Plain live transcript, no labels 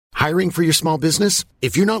Hiring for your small business?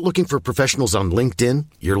 If you're not looking for professionals on LinkedIn,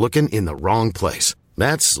 you're looking in the wrong place.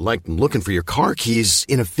 That's like looking for your car keys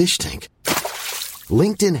in a fish tank.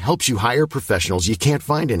 LinkedIn helps you hire professionals you can't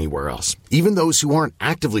find anywhere else, even those who aren't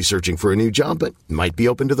actively searching for a new job but might be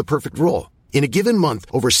open to the perfect role. In a given month,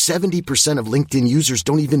 over 70% of LinkedIn users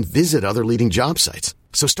don't even visit other leading job sites.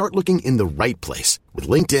 So start looking in the right place. With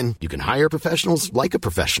LinkedIn, you can hire professionals like a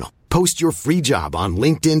professional. Post your free job on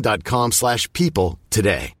linkedin.com/people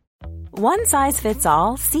today. One size fits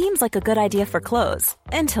all seems like a good idea for clothes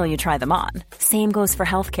until you try them on. Same goes for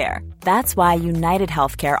healthcare. That's why United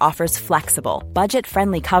Healthcare offers flexible,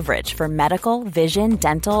 budget-friendly coverage for medical, vision,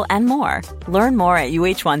 dental, and more. Learn more at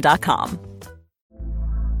uh1.com.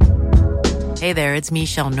 Hey there, it's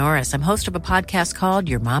Michelle Norris. I'm host of a podcast called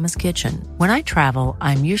Your Mama's Kitchen. When I travel,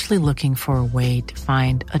 I'm usually looking for a way to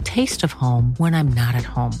find a taste of home when I'm not at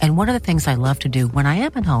home. And one of the things I love to do when I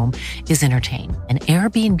am at home is entertain. And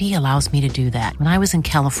Airbnb allows me to do that. When I was in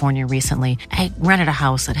California recently, I rented a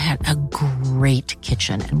house that had a great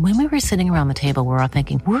kitchen. And when we were sitting around the table, we're all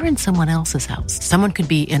thinking, we're in someone else's house. Someone could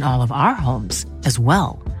be in all of our homes as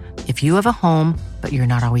well. If you have a home, but you're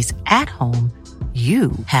not always at home,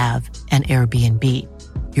 you have an Airbnb.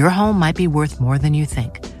 Your home might be worth more than you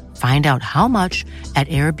think. Find out how much at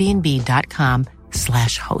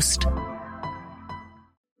airbnb.com/host.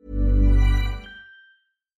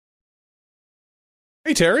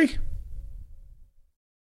 Hey, Terry.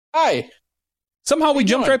 Hi. Somehow we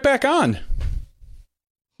jumped right back on.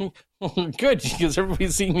 Good, because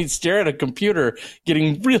everybody's seeing me stare at a computer,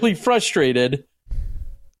 getting really frustrated.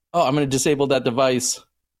 Oh, I'm going to disable that device.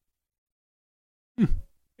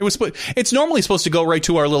 It's normally supposed to go right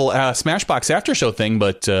to our little Smashbox after show thing,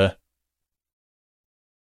 but it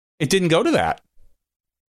didn't go to that.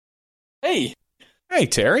 Hey,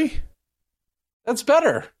 Terry. That's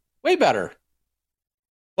better. Way better.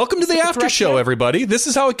 Welcome to the after show, everybody. This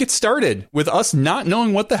is how it gets started, with us not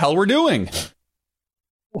knowing what the hell we're doing.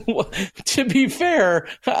 Well, to be fair,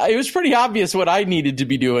 it was pretty obvious what I needed to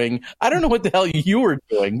be doing. I don't know what the hell you were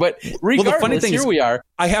doing, but regardless, the funny thing here we are.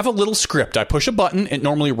 I have a little script. I push a button. It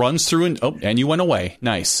normally runs through and you went away.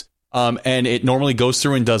 Nice. And it normally goes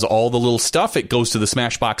through and does all the little stuff. It goes to the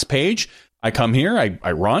Smashbox page. I come here.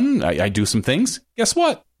 I run. I do some things. Guess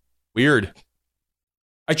what? Weird.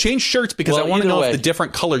 I changed shirts because I want to know if the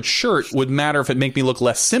different colored shirt would matter if it make me look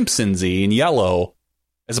less Simpsons-y and yellow,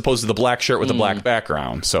 as opposed to the black shirt with the black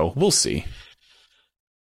background. So we'll see.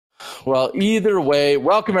 Well, either way,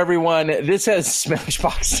 welcome everyone. This has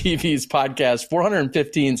Smashbox TV's podcast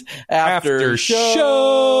 415's After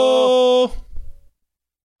Show.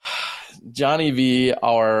 Johnny V,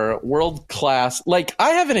 our world class. Like,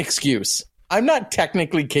 I have an excuse. I'm not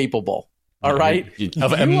technically capable. All right. On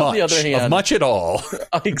the other hand, of much at all.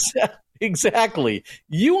 Exactly.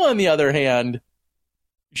 You, on the other hand,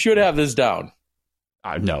 should have this down.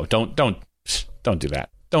 No, don't do that.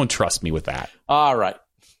 Don't trust me with that. All right.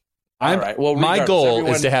 All right. Well, my goal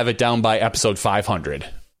is to have it down by episode 500.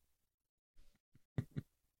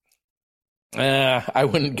 I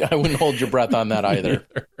wouldn't hold your breath on that either.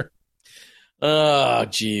 Oh,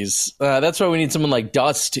 geez. That's why we need someone like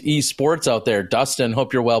Dust Esports out there. Dustin,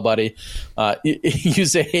 hope you're well, buddy. You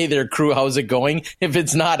say, hey there, crew, how's it going? If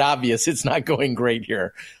it's not obvious, it's not going great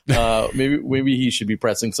here. Maybe he should be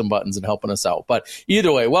pressing some buttons and helping us out. But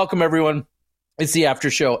either way, welcome, everyone. It's the after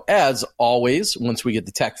show. As always, once we get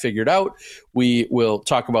the tech figured out, we will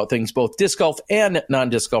talk about things both disc golf and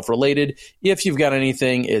non-disc golf related. If you've got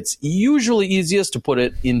anything, it's usually easiest to put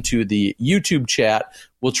it into the YouTube chat.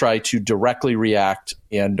 We'll try to directly react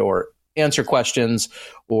and or answer questions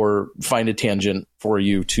or find a tangent for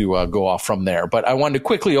you to go off from there. But I wanted to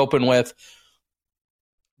quickly open with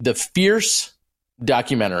the Fierce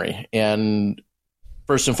documentary. And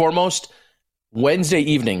first and foremost, Wednesday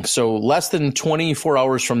evening, so less than 24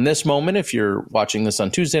 hours from this moment, if you're watching this on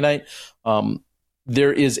Tuesday night,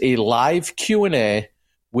 there is a live Q&A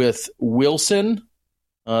with Wilson,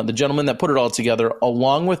 the gentleman that put it all together,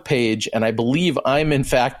 along with Paige, and I believe I'm, in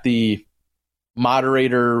fact, the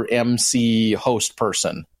moderator, MC, host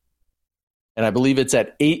person. And I believe it's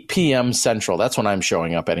at 8 p.m. Central. That's when I'm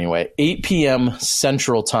showing up anyway. 8 p.m.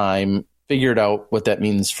 Central time. Figured out what that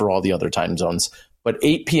means for all the other time zones. But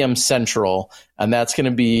 8 p.m. Central, and that's going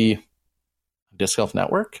to be Disc Golf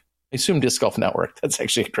Network? I assume Disc Golf Network. That's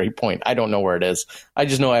actually a great point. I don't know where it is. I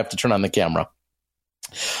just know I have to turn on the camera.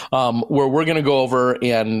 Where we're going to go over,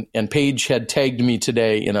 and Paige had tagged me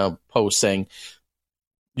today in a post saying,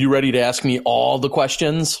 you ready to ask me all the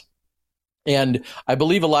questions? And I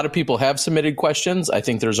believe a lot of people have submitted questions. I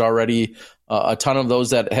think there's already a ton of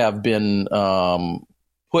those that have been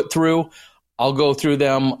put through. I'll go through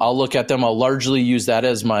them. I'll look at them. I'll largely use that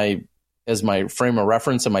as my frame of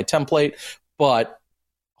reference and my template. But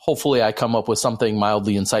hopefully I come up with something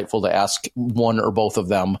mildly insightful to ask one or both of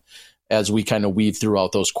them as we kind of weave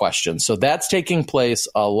throughout those questions. So that's taking place,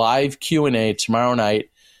 a live Q&A tomorrow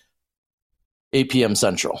night, 8 p.m.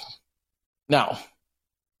 Central. Now,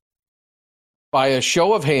 by a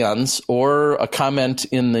show of hands or a comment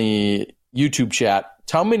in the YouTube chat,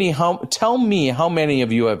 tell me how many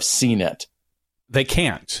of you have seen it. They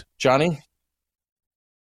can't. Johnny?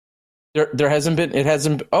 There hasn't been. It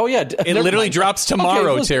hasn't. Oh yeah, it literally drops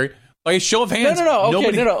tomorrow, okay, Terry. By a show of hands. No.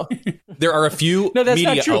 Okay, no. There are a few. No, that's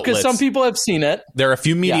media not true because some people have seen it. There are a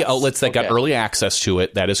few media outlets that got early access to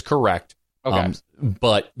it. That is correct. Okay.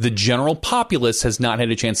 But the general populace has not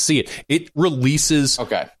had a chance to see it. It releases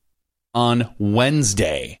on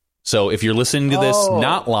Wednesday. So if you're listening to this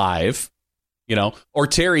not live, or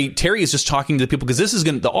Terry is just talking to the people because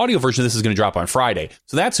the audio version of this is going to drop on Friday.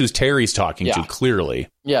 So that's who Terry's talking to, clearly.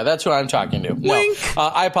 Yeah, that's who I'm talking to. Wink. No,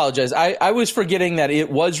 I apologize. I was forgetting that it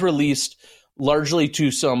was released largely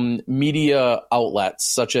to some media outlets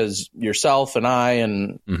such as yourself and I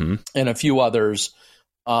and a few others.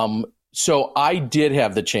 So I did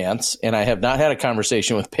have the chance, and I have not had a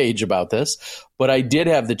conversation with Paige about this, but I did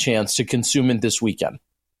have the chance to consume it this weekend.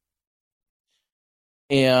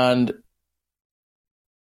 And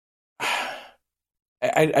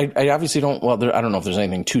I obviously don't, I don't know if there's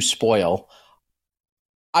anything to spoil.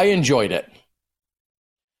 I enjoyed it.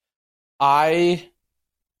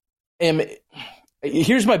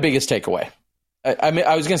 Here's my biggest takeaway.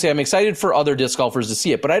 I was going to say I'm excited for other disc golfers to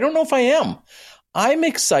see it, but I don't know if I am. I'm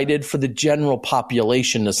excited for the general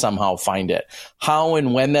population to somehow find it. How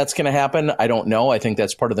and when that's going to happen, I don't know. I think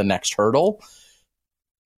that's part of the next hurdle.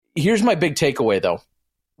 Here's my big takeaway, though.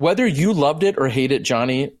 Whether you loved it or hate it,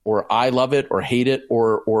 Johnny, or I love it or hate it,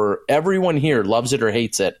 or everyone here loves it or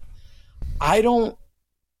hates it, I don't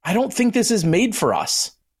think this is made for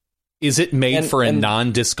us. Is it made for a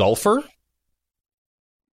non-disc golfer?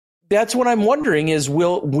 That's what I'm wondering is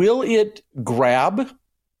will it grab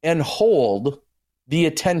and hold the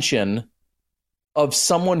attention of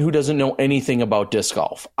someone who doesn't know anything about disc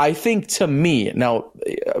golf? I think to me, now,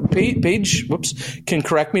 Paige, can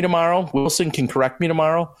correct me tomorrow. Wilson can correct me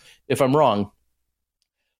tomorrow if I'm wrong.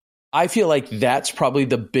 I feel like that's probably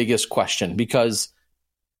the biggest question, because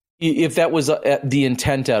if that was the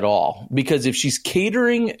intent at all, because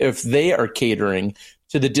if they are catering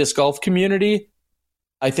to the disc golf community,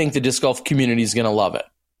 I think the disc golf community is going to love it.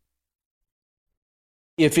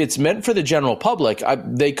 If it's meant for the general public,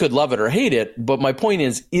 they could love it or hate it. But my point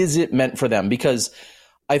is it meant for them? Because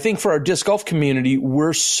I think for our disc golf community,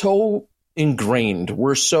 we're so ingrained.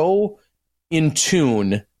 We're so in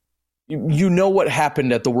tune. You know what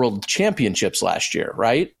happened at the World Championships last year,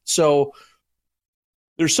 right? So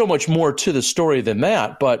there's so much more to the story than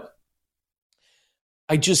that. But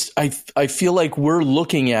I feel like we're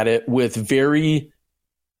looking at it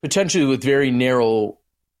potentially with very narrow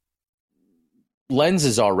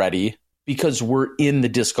lenses already, because we're in the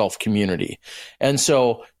disc golf community. And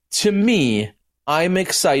so to me, I'm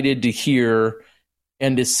excited to hear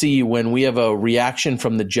and to see when we have a reaction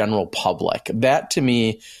from the general public. That to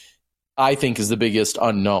me, I think is the biggest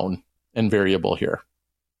unknown and variable here.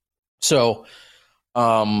 So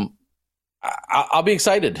I'll be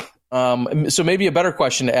excited. So maybe a better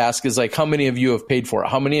question to ask is like, how many of you have paid for it?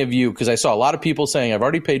 How many of you, because I saw a lot of people saying, I've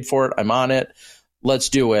already paid for it, I'm on it, let's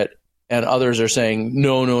do it. And others are saying,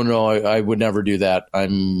 no, I would never do that.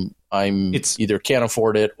 I'm either can't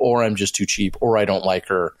afford it, or I'm just too cheap, or I don't like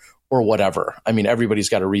her, or whatever. I mean, everybody's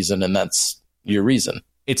got a reason, and that's your reason.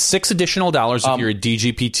 It's $6 additional if you're a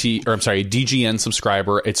DGN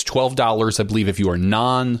subscriber. It's $12, I believe, if you are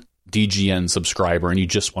non-DGN subscriber and you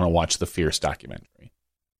just want to watch the Fierce documentary.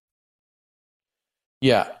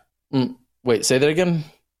 Yeah. Wait, say that again?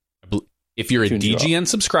 If you're a DGN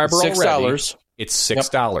subscriber $6. already, it's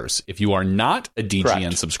 $6. Yep. If you are not a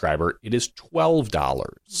DGN subscriber, it is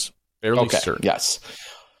 $12. Fairly certain. Yes.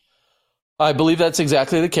 I believe that's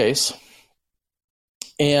exactly the case.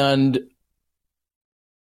 And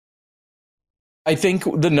I think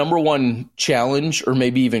the number one challenge, or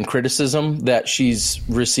maybe even criticism, that she's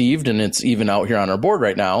received, and it's even out here on our board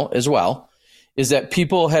right now as well, is that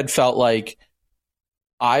people had felt like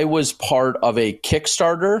I was part of a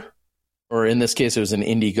Kickstarter, or in this case, it was an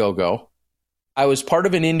Indiegogo. I was part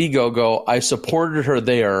of an Indiegogo. I supported her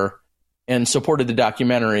there and supported the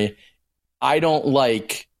documentary. I don't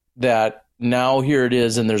like that now here it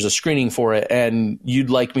is and there's a screening for it, and you'd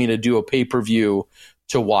like me to do a pay-per-view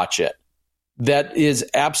to watch it. That is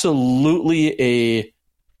absolutely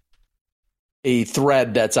a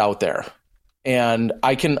thread that's out there. And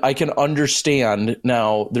I can understand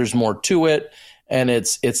now there's more to it. And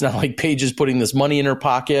it's not like Paige is putting this money in her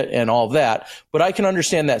pocket and all of that. But I can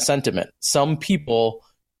understand that sentiment. Some people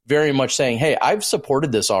very much saying, hey, I've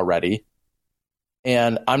supported this already,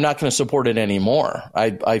 and I'm not going to support it anymore.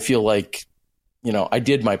 I feel like, I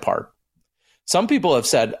did my part. Some people have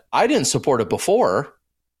said, I didn't support it before,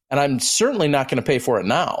 and I'm certainly not going to pay for it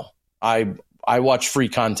now. I watch free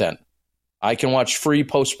content. I can watch free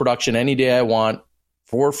post-production any day I want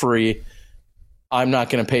for free. I'm not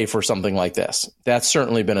going to pay for something like this. That's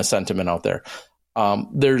certainly been a sentiment out there. I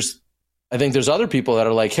think there's other people that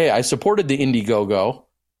are like, hey, I supported the Indiegogo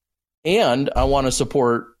and I want to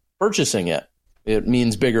support purchasing it. It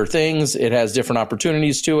means bigger things. It has different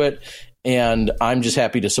opportunities to it. And I'm just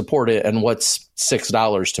happy to support it. And what's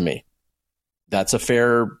 $6 to me? That's a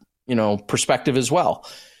fair, perspective as well.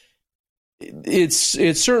 It's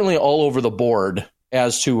certainly all over the board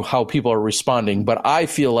as to how people are responding. But I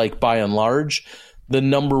feel like by and large, the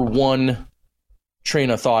number one train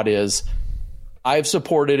of thought is I've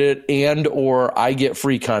supported it and or I get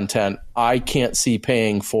free content. I can't see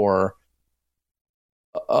paying for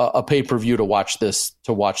a pay-per-view to watch this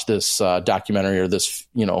documentary or this,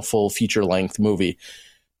 full feature length movie.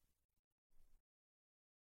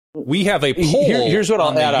 We have a poll here's what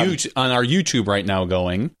I'll add on our YouTube right now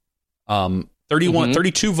going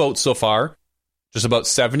 32 votes so far. Just about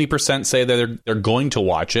 70% say that they're going to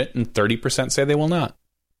watch it, and 30% say they will not.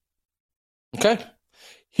 Okay.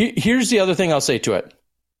 Here's the other thing I'll say to it,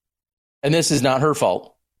 and this is not her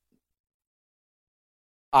fault.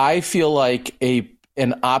 I feel like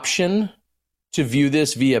an option to view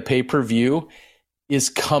this via pay-per-view is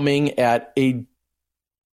coming at a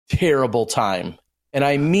terrible time. And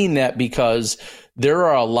I mean that because there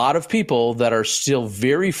are a lot of people that are still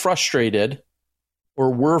very frustrated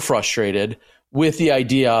or were frustrated with the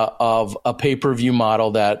idea of a pay-per-view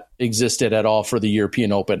model that existed at all for the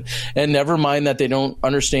European Open. And never mind that they don't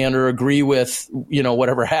understand or agree with,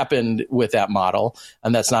 whatever happened with that model.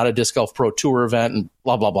 And that's not a Disc Golf Pro Tour event and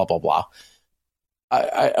blah, blah, blah, blah, blah.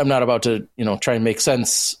 I'm not about to, try and make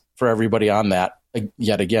sense for everybody on that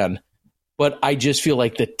yet again. But I just feel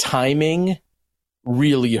like the timing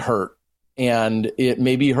really hurt. And it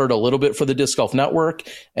maybe hurt a little bit for the Disc Golf Network,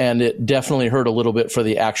 and it definitely hurt a little bit for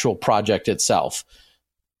the actual project itself.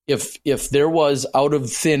 If there was out of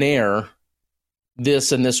thin air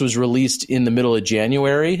this was released in the middle of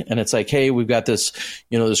January, and it's like, hey, we've got this,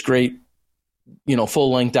 this great,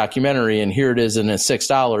 full length documentary, and here it is, and it's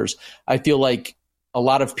 $6. I feel like a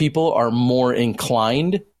lot of people are more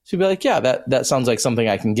inclined to be like, yeah, that sounds like something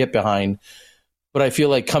I can get behind. But I feel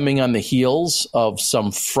like coming on the heels of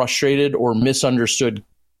some frustrated or misunderstood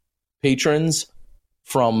patrons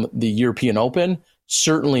from the European Open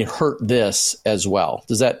certainly hurt this as well.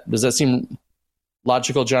 Does that seem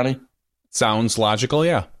logical, Johnny? Sounds logical,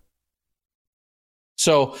 yeah.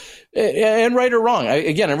 So, and right or wrong,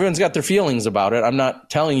 again, everyone's got their feelings about it. I'm not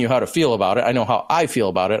telling you how to feel about it. I know how I feel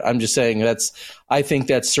about it. I'm just saying I think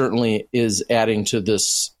that certainly is adding to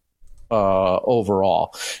this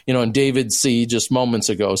overall. And David C. just moments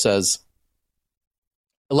ago says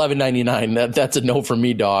 $11.99. That's a no for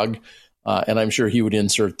me, dog. And I'm sure he would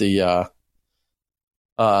insert the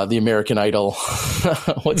American Idol.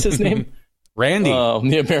 What's his name? Randy.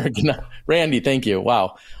 The American Randy. Thank you.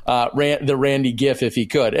 Wow. The Randy GIF if he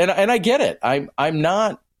could. And I get it. I'm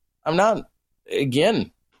not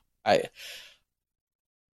again.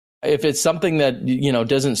 If it's something that,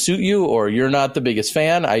 doesn't suit you or you're not the biggest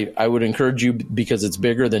fan, I would encourage you because it's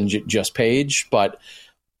bigger than just Paige. But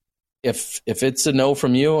if it's a no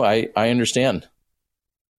from you, I understand.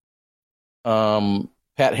 Pat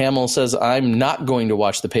Hamill says, I'm not going to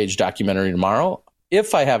watch the Paige documentary tomorrow.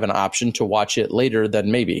 If I have an option to watch it later,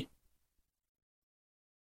 then maybe.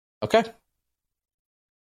 Okay.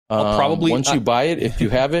 I'll probably once you buy it, if you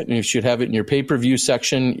have it, and you should have it in your pay-per-view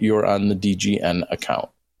section, you're on the DGN account.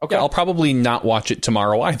 Okay. Yeah, I'll probably not watch it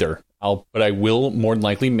tomorrow either. But I will more than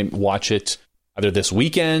likely watch it either this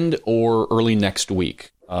weekend or early next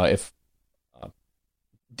week. If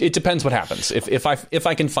it depends what happens. If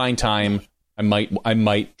I can find time, I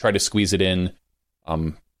might try to squeeze it in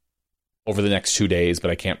over the next 2 days,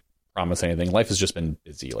 but I can't promise anything. Life has just been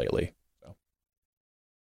busy lately. So.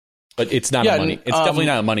 But it's not it's definitely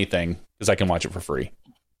not a money thing because I can watch it for free.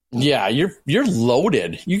 Yeah, you're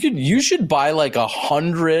loaded. You should buy like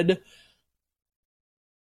 100.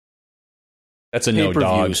 That's a no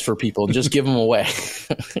dog for people. Just give them away.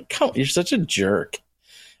 You're such a jerk.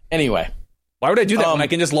 Anyway, Why would I do that when I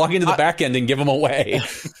can just log into the back end and give them away?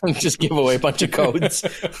 Just give away a bunch of codes.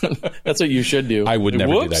 That's what you should do. I would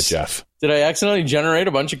never do that, Jeff. Did I accidentally generate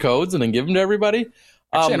a bunch of codes and then give them to everybody?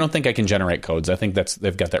 Actually, I don't think I can generate codes. I think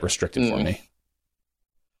they've got that restricted for me.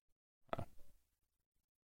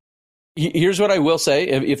 Here's what I will say,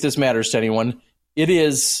 if this matters to anyone. It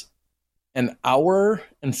is an hour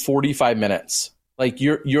and 45 minutes. Like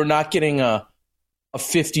you're not getting a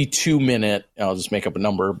 52-minute, I'll just make up a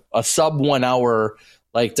number, a sub 1 hour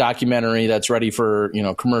like documentary that's ready for,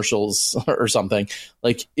 commercials or something.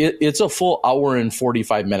 Like it's a full hour and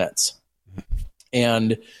 45 minutes.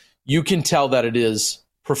 And you can tell that it is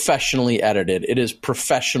professionally edited. It is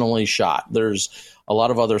professionally shot. There's a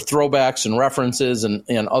lot of other throwbacks and references and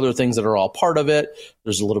other things that are all part of it.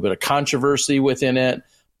 There's a little bit of controversy within it.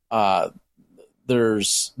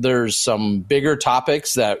 There's some bigger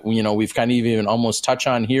topics that, we've kind of even almost touch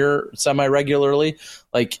on here semi-regularly.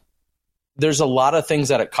 Like there's a lot of things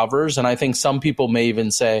that it covers. And I think some people may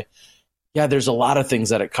even say, yeah, there's a lot of things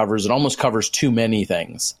that it covers. It almost covers too many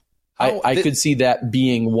things. I could see that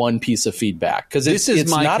being one piece of feedback because it's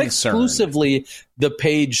not exclusively the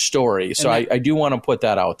Paige story. So I do want to put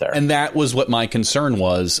that out there. And that was what my concern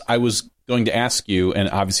was. I was going to ask you, and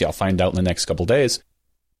obviously I'll find out in the next couple of days,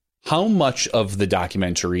 how much of the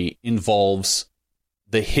documentary involves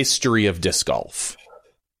the history of disc golf?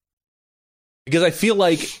 Because I feel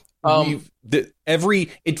like to me,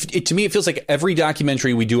 it feels like every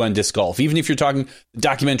documentary we do on disc golf, even if you're talking the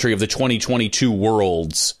documentary of the 2022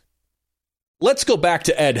 Worlds, let's go back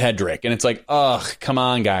to Ed Hedrick. And it's like, come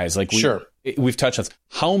on, guys. Like, we've touched on this.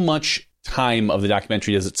 How much time of the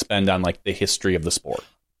documentary does it spend on like the history of the sport?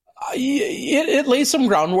 It lays some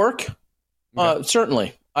groundwork. Okay.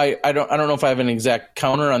 Certainly. I don't know if I have an exact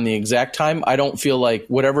counter on the exact time. I don't feel like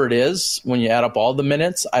whatever it is, when you add up all the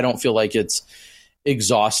minutes, I don't feel like it's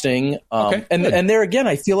exhausting. Okay, and there again,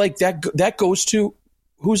 I feel like that goes to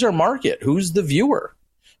who's our market, who's the viewer.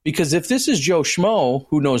 Because if this is Joe Schmo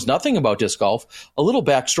who knows nothing about disc golf, a little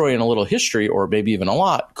backstory and a little history, or maybe even a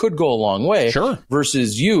lot, could go a long way. Sure.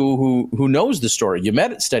 Versus you who knows the story. You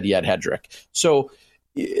met at Steady Ed Hedrick. So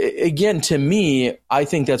again, to me, I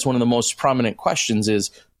think that's one of the most prominent questions is,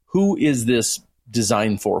 who is this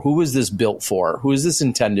designed for? Who is this built for? Who is this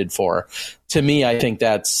intended for? To me, I think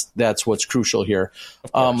that's what's crucial here.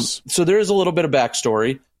 So there is a little bit of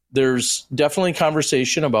backstory. There's definitely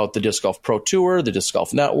conversation about the Disc Golf Pro Tour, the Disc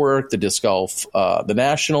Golf Network, the Disc Golf, the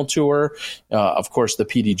National Tour. Of course, the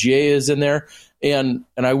PDGA is in there. And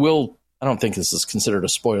I don't think this is considered a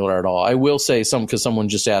spoiler at all. I will say because someone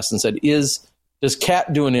just asked and said, does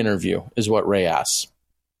Kat do an interview, is what Ray asks.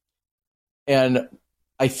 And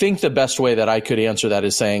I think the best way that I could answer that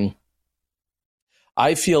is saying,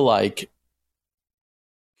 I feel like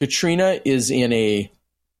Katrina is in a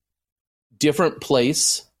different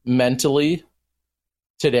place mentally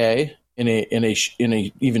today, in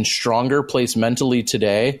a even stronger place mentally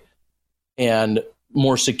today, and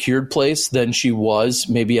more secured place than she was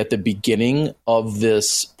maybe at the beginning of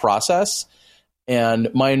this process.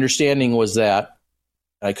 And my understanding was that,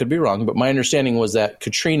 I could be wrong, but my understanding was that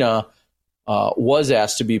Katrina was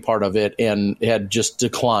asked to be part of it and had just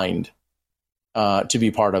declined to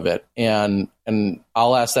be part of it. And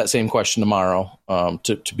I'll ask that same question tomorrow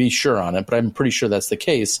to be sure on it, but I'm pretty sure that's the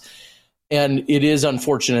case. And it is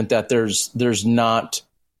unfortunate that there's not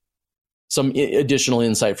some additional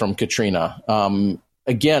insight from Katrina.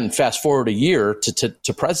 Again, fast forward a year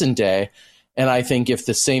to present day, and I think if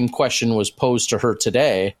the same question was posed to her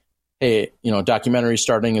today, hey, documentary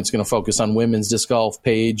starting, it's going to focus on women's disc golf,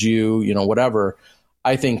 Paige, whatever,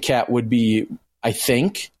 I think Kat would be, I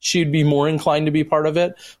think she'd be more inclined to be part of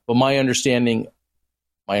it. But my understanding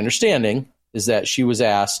is that she was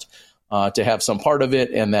asked to have some part of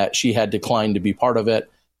it and that she had declined to be part of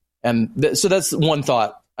it. And so that's one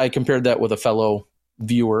thought. I compared that with a fellow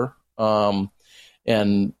viewer.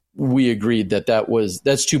 And we agreed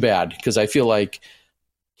that's too bad, because I feel like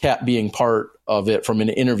Kat being part of it from an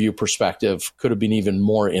interview perspective could have been even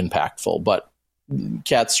more impactful. But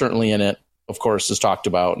Kat's certainly in it, of course, is talked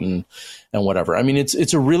about and whatever. I mean,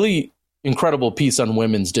 it's a really incredible piece on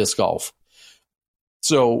women's disc golf.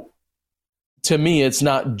 So to me, it's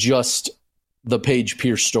not just the Paige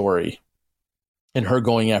Pierce story and her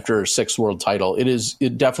going after her sixth world title.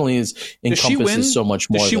 It definitely encompasses so much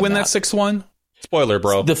more. Does she win that sixth one? Spoiler,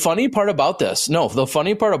 bro. The funny part about this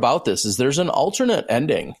is there's an alternate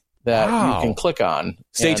ending that you can click on.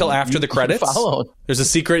 Stay till after the credits. There's a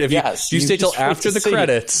secret. If you stay till after the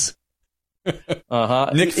credits.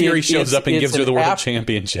 Nick Fury shows up and gives her the world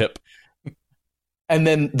championship. And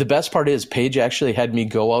then the best part is Paige actually had me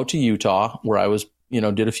go out to Utah, where I was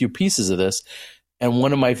did a few pieces of this. And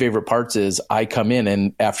one of my favorite parts is I come in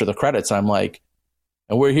and after the credits, I'm like,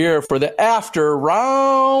 and we're here for the after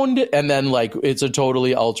round. And then like, it's a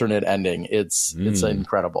totally alternate ending. It's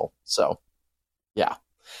incredible. So yeah.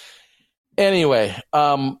 Anyway,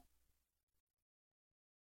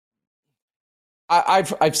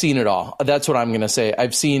 I've seen it all. That's what I'm going to say.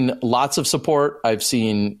 I've seen lots of support. I've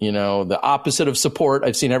seen, the opposite of support.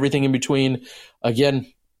 I've seen everything in between. Again,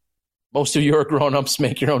 most of you are grown-ups,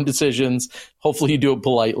 make your own decisions. Hopefully you do it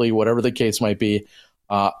politely, whatever the case might be.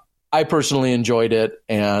 I personally enjoyed it.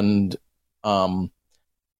 And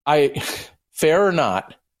fair or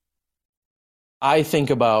not, I think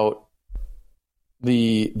about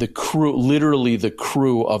the crew, literally the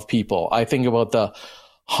crew of people. I think about the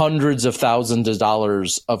hundreds of thousands of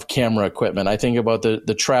dollars of camera equipment. I think about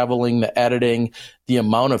the traveling, the editing, the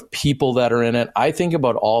amount of people that are in it. I think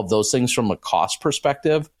about all of those things from a cost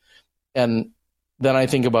perspective. And then I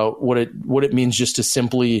think about what it means just to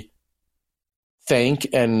simply thank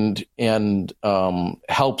and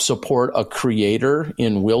help support a creator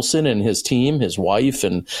in Wilson and his team, his wife,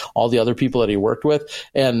 and all the other people that he worked with.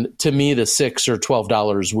 And to me, the $6 or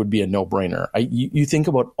 $12 would be a no-brainer. You think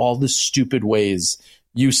about all the stupid ways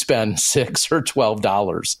you spend $6 or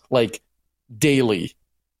 $12 like daily.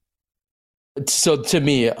 So to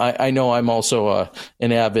me, I know I'm also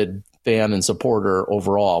an avid fan and supporter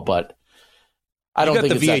overall, but I don't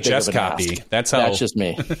think the it's VHS copy. That's just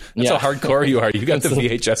me. That's how hardcore you are. You got the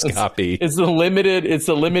VHS copy. It's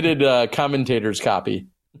the limited commentator's copy.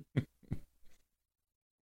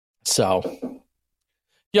 So,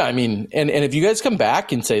 yeah, I mean, and if you guys come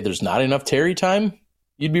back and say there's not enough Terry time,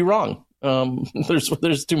 you'd be wrong.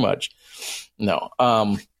 There's too much. No.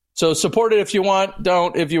 So support it if you want,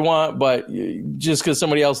 don't if you want, but just because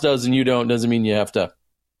somebody else does and you don't doesn't mean you have to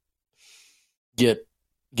get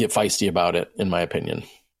feisty about it, in my opinion.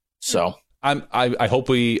 So I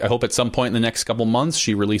hope at some point in the next couple months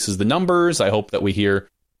she releases the numbers. I hope that we hear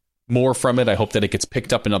more from it. I hope that it gets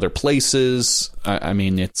picked up in other places. I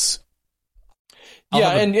mean, it's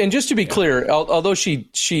and just to be clear, although she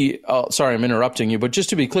sorry, I'm interrupting you, but just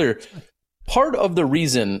to be clear, part of the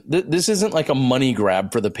reason this isn't like a money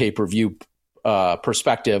grab for the pay-per-view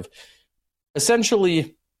perspective.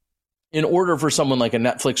 Essentially, in order for someone like a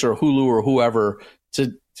Netflix or Hulu or whoever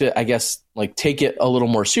to I guess like take it a little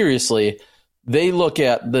more seriously, they look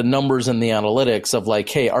at the numbers and the analytics of like,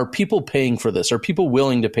 hey, are people paying for this? Are people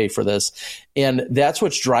willing to pay for this? And that's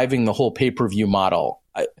what's driving the whole pay-per-view model.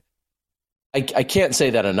 I can't say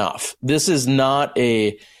that enough. This is not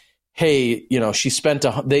a, hey, they spent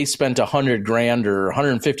 $100,000 or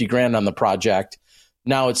 $150,000 on the project.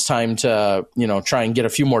 Now it's time to, try and get a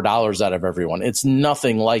few more dollars out of everyone. It's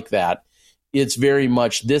nothing like that. It's very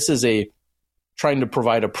much, this is trying to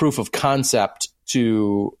provide a proof of concept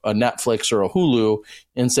to a Netflix or a Hulu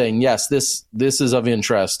and saying, yes, this is of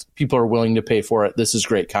interest. People are willing to pay for it. This is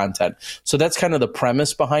great content. So that's kind of the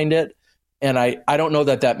premise behind it. And I don't know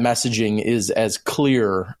that messaging is as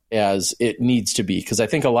clear as it needs to be, because I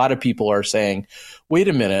think a lot of people are saying, wait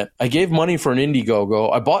a minute, I gave money for an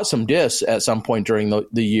Indiegogo. I bought some discs at some point during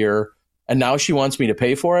the year, and now she wants me to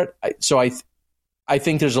pay for it. I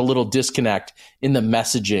think there's a little disconnect in the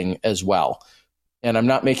messaging as well. And I'm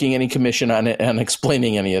not making any commission on it and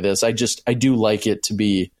explaining any of this. I do like it to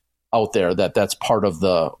be out there that's part of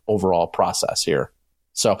the overall process here.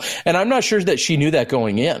 So, and I'm not sure that she knew that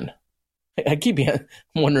going in. I keep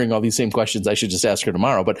wondering all these same questions. I should just ask her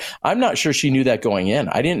tomorrow, but I'm not sure she knew that going in.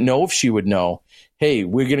 I didn't know if she would know, hey,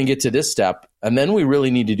 we're going to get to this step and then we really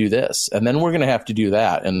need to do this. And then we're going to have to do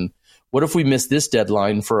that. And what if we miss this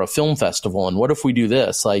deadline for a film festival? And what if we do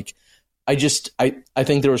this? Like, I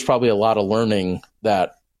think there was probably a lot of learning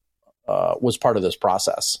that was part of this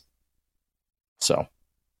process. So.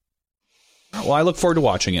 Well, I look forward to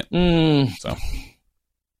watching it. So.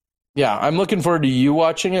 Yeah, I'm looking forward to you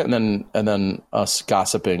watching it and then us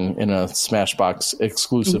gossiping in a Smashbox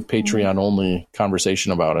exclusive Patreon only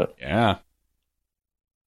conversation about it. Yeah.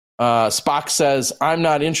 Spock says, I'm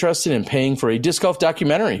not interested in paying for a disc golf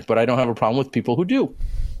documentary, but I don't have a problem with people who do.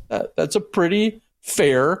 That's a pretty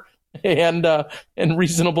fair and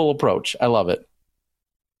reasonable approach. I love it.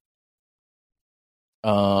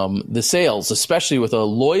 The sales, especially with a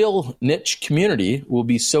loyal niche community, will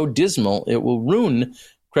be so dismal it will ruin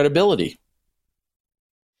credibility.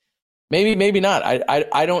 Maybe not.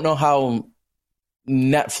 I don't know how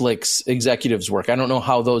Netflix executives work. I don't know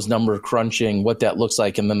how those number crunching, what that looks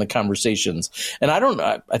like, and then the conversations. And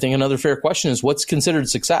I think another fair question is what's considered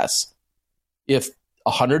success? If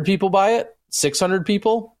 100 people buy it, 600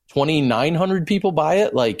 people, 2,900 people buy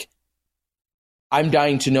it, like, I'm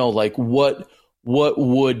dying to know, like, what what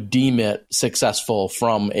would deem it successful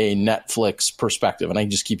from a Netflix perspective. And I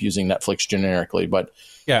just keep using Netflix generically, but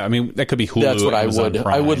yeah, I mean, that could be Hulu. That's what Amazon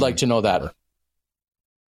Prime. I would like to know that.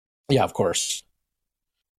 Yeah, of course.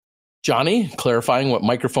 Johnny, clarifying what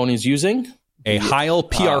microphone he's using. A Heil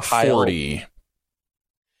PR40. Heil.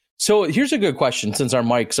 So here's a good question, since our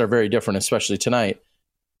mics are very different, especially tonight.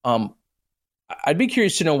 I'd be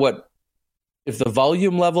curious to know if the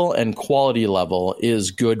volume level and quality level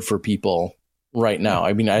is good for people right now.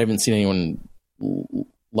 I mean, I haven't seen anyone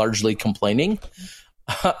largely complaining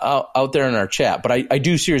out there in our chat, but I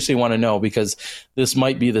do seriously want to know, because this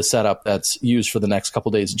might be the setup that's used for the next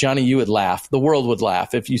couple days. Johnny, you would laugh. The world would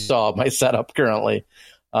laugh if you saw my setup currently.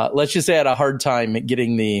 Let's just say I had a hard time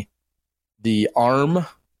getting the arm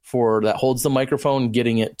that holds the microphone,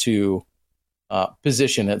 getting it to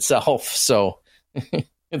position itself. So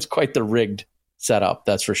it's quite the rigged setup,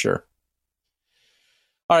 that's for sure.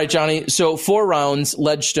 All right, Johnny. So 4 rounds,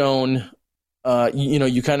 Ledgestone.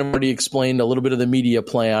 You kind of already explained a little bit of the media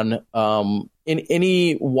plan. In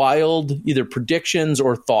any wild either predictions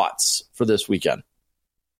or thoughts for this weekend?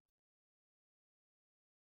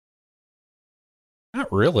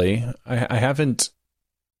 Not really. I haven't.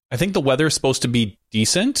 I think the weather is supposed to be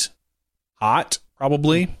decent, hot,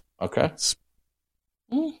 probably. Okay.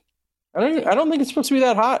 I don't think it's supposed to be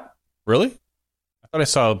that hot. Really? I thought I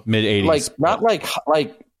saw mid-80s.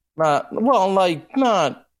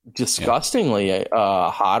 Not disgustingly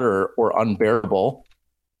hot or unbearable.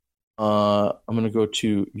 I'm going to go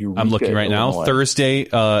to Eureka. I'm looking right now. Thursday,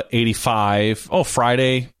 85. Oh,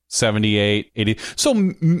 Friday, 78, 80. So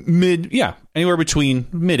anywhere between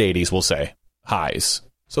mid-80s, we'll say, highs.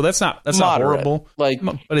 So that's not horrible. But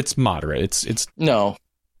it's moderate. It's no.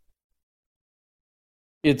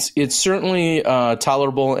 It's certainly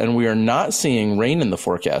tolerable, and we are not seeing rain in the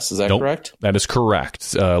forecast. Is that correct? That is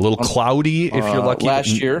correct. A little cloudy if you're lucky.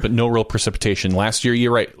 Last year, but no real precipitation. Last year,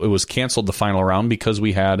 you're right. It was canceled the final round because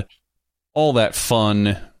we had all that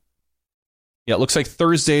fun. Yeah, it looks like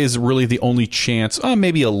Thursday is really the only chance.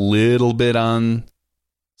 Maybe a little bit on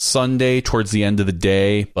Sunday towards the end of the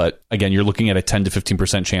day, but again, you're looking at a 10 to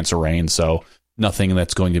 15% chance of rain, so nothing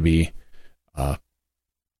that's going to be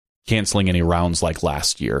canceling any rounds like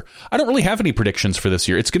last year. I don't really have any predictions for this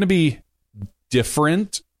year. It's going to be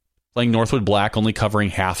different, playing Northwood Black, only covering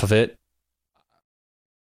half of it.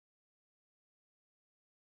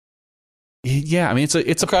 Yeah, I mean,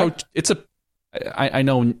 I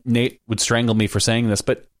know Nate would strangle me for saying this,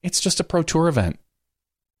 but it's just a pro tour event.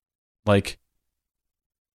 Like,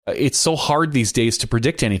 it's so hard these days to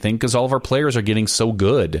predict anything because all of our players are getting so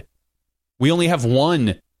good. We only have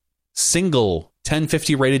one single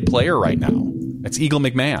 1050 rated player right now. That's Eagle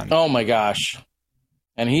McMahon. Oh my gosh.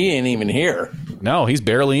 And he ain't even here. No, he's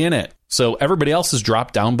barely in it. So everybody else has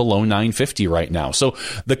dropped down below 950 right now. So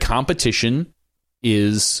the competition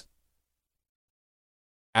is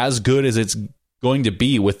as good as it's going to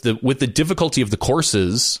be with the difficulty of the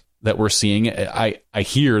courses that we're seeing. I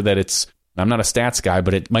hear that I'm not a stats guy,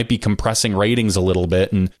 but it might be compressing ratings a little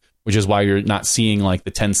bit, and which is why you're not seeing like the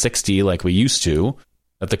 1060 like we used to,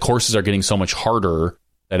 that the courses are getting so much harder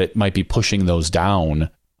that it might be pushing those down.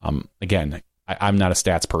 Again, I'm not a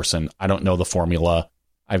stats person. I don't know the formula.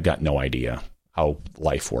 I've got no idea how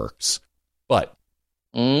life works. But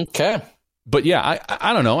okay. But yeah,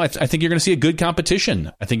 I don't know. I think you're going to see a good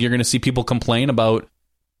competition. I think you're going to see people complain about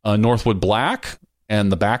Northwood Black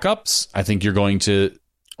and the backups. I think you're going to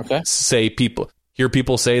hear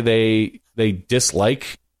people say they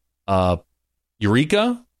dislike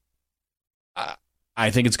Eureka. I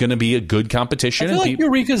think it's going to be a good competition. I feel like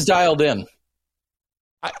Eureka's dialed in.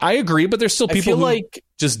 I agree, but there's still people who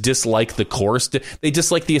just dislike the course. They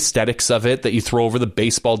dislike the aesthetics of it, that you throw over the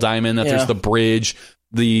baseball diamond, that there's the bridge,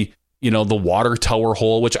 the water tower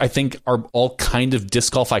hole, which I think are all kind of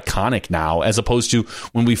disc golf iconic now, as opposed to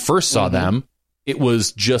when we first saw them, it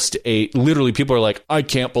was just literally people are like, I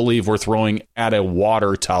can't believe we're throwing at a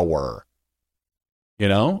water tower,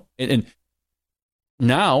 and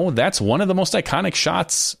now that's one of the most iconic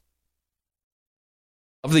shots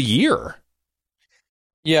of the year.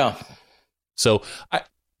 Yeah. So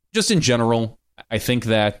just in general, I think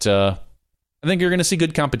that, I think you're going to see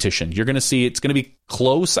good competition. You're going to see it's going to be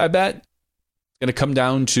close, I bet. It's going to come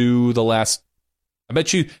down to the last. I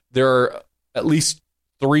bet you there are at least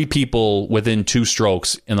 3 people within 2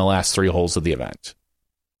 strokes in the last 3 holes of the event.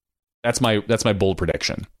 That's my bold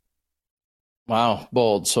prediction. Wow,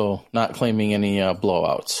 bold. So not claiming any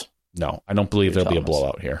blowouts. No, I don't believe there'll be a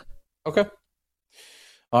blowout here. Okay.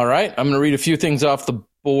 All right. I'm going to read a few things off the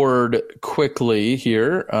board quickly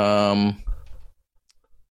here.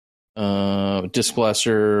 Disc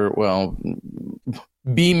Blaster, well,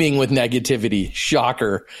 beaming with negativity.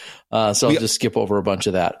 Shocker. So I'll just skip over a bunch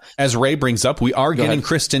of that. As Ray brings up, we are getting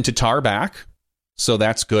Kristen Tatar back. So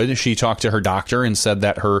that's good. She talked to her doctor and said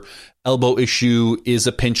that her elbow issue is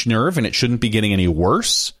a pinched nerve and it shouldn't be getting any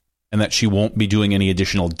worse, and that she won't be doing any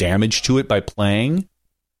additional damage to it by playing,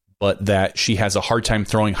 but that she has a hard time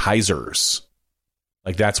throwing hyzers.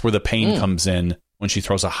 Like, that's where the pain comes in when she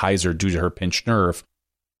throws a hyzer due to her pinched nerve.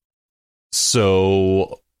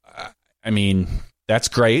 So, I mean, that's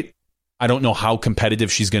great. I don't know how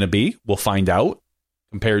competitive she's going to be. We'll find out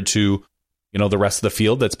compared to, the rest of the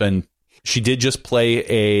field she did just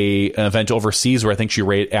play an event overseas where I think she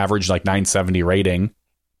averaged like 970 rating.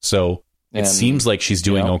 So it seems like she's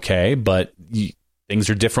doing okay, but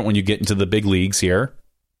things are different when you get into the big leagues here.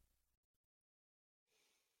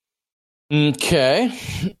 Okay.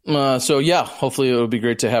 Hopefully it'll be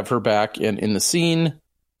great to have her back in the scene.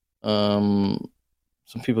 Some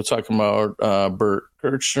people talking about Bert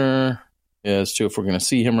Kirchner as to if we're going to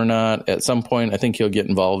see him or not at some point. I think he'll get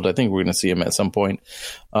involved. I think we're going to see him at some point.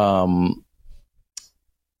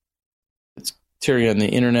 It's Terry on the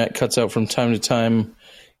internet cuts out from time to time.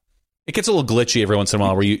 It gets a little glitchy every once in a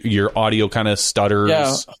while where your audio kind of stutters.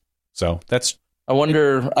 Yeah. So that's... I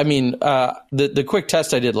wonder, the quick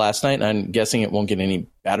test I did last night, and I'm guessing it won't get any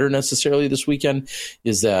better necessarily this weekend,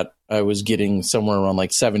 is that I was getting somewhere around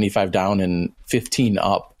like 75 down and 15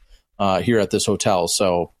 up here at this hotel.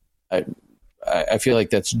 So I feel like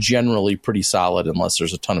that's generally pretty solid unless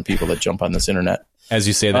there's a ton of people that jump on this internet. As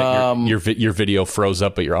you say that, your video froze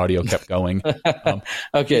up, but your audio kept going.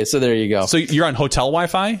 Okay, so there you go. So you're on hotel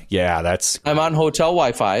Wi-Fi? Yeah, I'm on hotel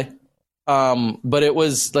Wi-Fi. But it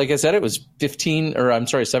was, like I said, it was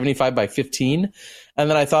 75 by 15. And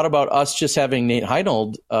then I thought about us just having Nate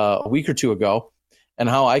Heinold a week or two ago and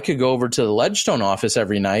how I could go over to the Ledgestone office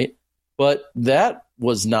every night, but that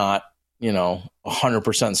was not,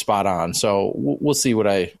 100% spot on. So we'll see what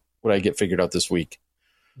I get figured out this week.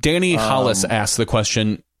 Danny Hollis asked the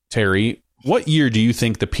question, Terry, what year do you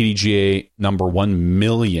think the PDGA number 1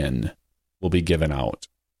 million will be given out?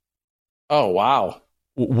 Oh, wow.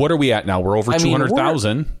 What are we at now? We're over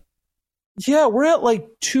 200,000. Yeah, we're at like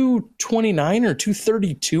 229 or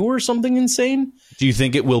 232 or something insane. Do you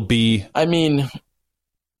think it will be? 10.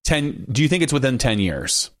 Do you think it's within 10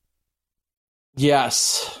 years?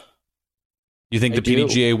 Yes. You think the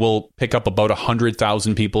PDGA will pick up about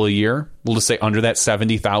 100,000 people a year? We'll just say under that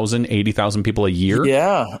 70,000, 80,000 people a year?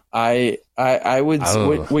 Yeah, I would.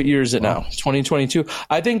 What year is it now? 2022.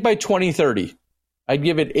 I think by 2030. I'd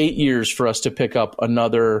give it 8 years for us to pick up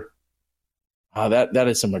another. That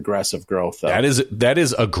is some aggressive growth, though. That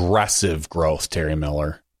is aggressive growth, Terry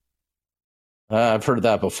Miller. I've heard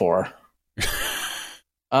that before.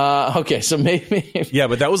 Okay, so maybe. Yeah,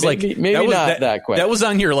 but that was maybe not that quick. That was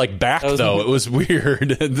on your back, though. It was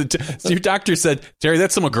weird. So your doctor said, Terry,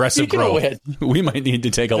 that's some aggressive growth. We might need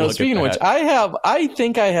to take a look at that. Speaking of which, I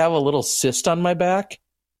think I have a little cyst on my back,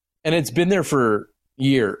 and it's been there for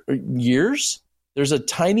years. There's a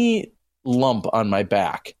tiny lump on my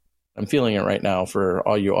back. I'm feeling it right now for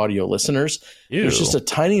all you audio listeners. Ew. There's just a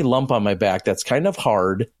tiny lump on my back that's kind of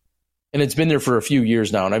hard, and it's been there for a few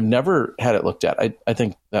years now, and I've never had it looked at. I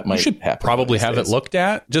think that might happen. Probably have it looked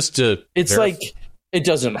at just to. It's like it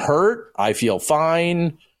doesn't hurt. I feel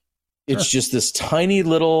fine. It's just this tiny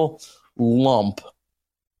little lump.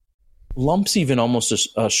 Lump's even almost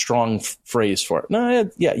a strong phrase for it.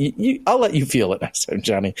 No, yeah, I'll let you feel it next time,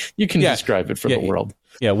 Johnny. You can describe it for the world.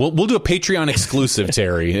 Yeah, we'll do a Patreon exclusive,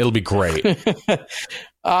 Terry. It'll be great.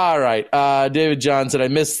 All right. David John said, I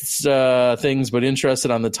missed things, but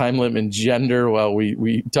interested on the time limit and gender. Well,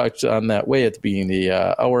 we touched on that way at the beginning of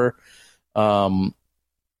the hour.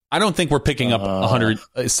 I don't think we're picking up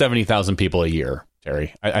 170,000 people a year,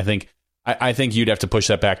 Terry. I think you'd have to push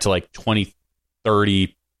that back to like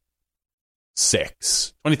 2036.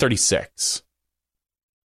 2036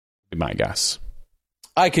 would be my guess.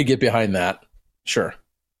 I could get behind that. Sure.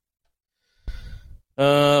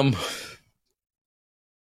 Some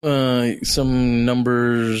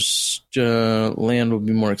numbers, land would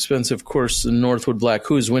be more expensive. Of course, Northwood Black.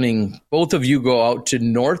 Who is winning? Both of you go out to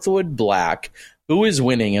Northwood Black. Who is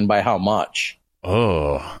winning and by how much?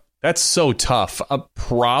 Oh, that's so tough.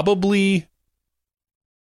 Probably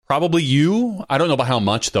you. I don't know about how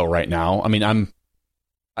much though right now. I mean, I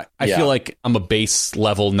feel like I'm a base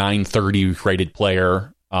level 930 rated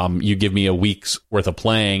player. You give me a week's worth of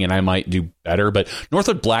playing and I might do better, but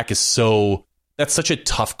Northwood Black is that's such a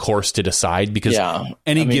tough course to decide because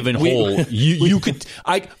any given hole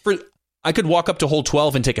I could walk up to hole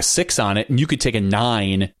 12 and take a 6 on it and you could take a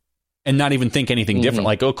 9 and not even think anything different.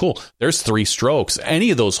 Like, oh, cool. There's 3 strokes.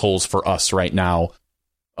 Any of those holes for us right now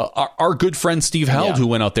Our good friend Steve Held, who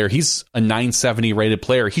went out there, he's a 970 rated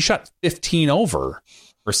player. He shot 15 over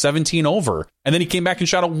or 17 over, and then he came back and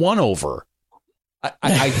shot a 1 over.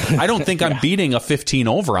 I don't think I'm beating a 15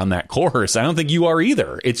 over on that course. I don't think you are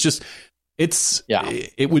either. It's just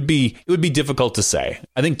it would be difficult to say.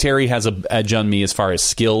 I think Terry has an edge on me as far as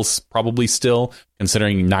skills, probably still,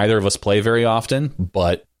 considering neither of us play very often.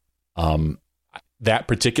 But that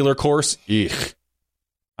particular course,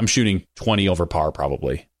 I'm shooting 20 over par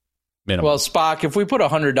probably. Minimum. Well, Spock, if we put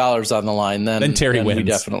 $100 on the line, then Terry wins. We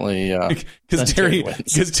definitely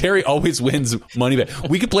because Terry always wins money back.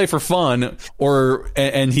 We could play for fun,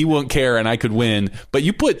 and he won't care, and I could win. But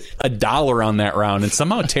you put $1 on that round, and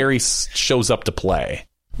somehow Terry shows up to play.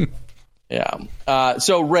 Yeah.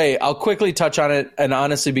 So Ray, I'll quickly touch on it, and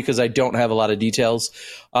honestly, because I don't have a lot of details.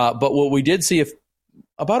 But what we did see,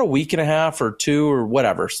 about a week and a half or two or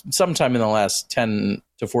whatever, sometime in the last 10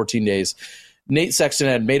 to 14 days. Nate Sexton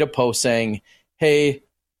had made a post saying, hey,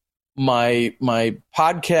 my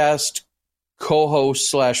podcast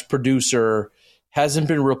co-host / producer hasn't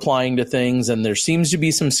been replying to things, and there seems to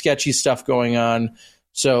be some sketchy stuff going on,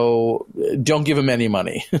 so don't give him any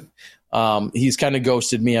money. He's kind of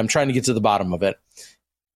ghosted me. I'm trying to get to the bottom of it.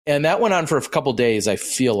 And that went on for a couple days, I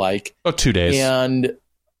feel like. Oh, 2 days.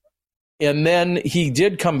 And then he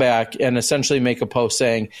did come back and essentially make a post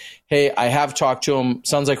saying, hey, I have talked to him.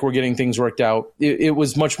 Sounds like we're getting things worked out. It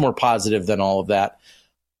was much more positive than all of that.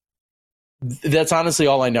 That's honestly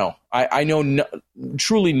all I know. I know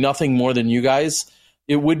truly nothing more than you guys.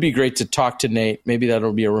 It would be great to talk to Nate. Maybe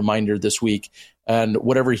that'll be a reminder this week. And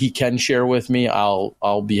whatever he can share with me,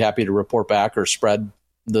 I'll be happy to report back or spread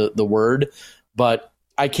the word. But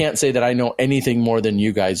I can't say that I know anything more than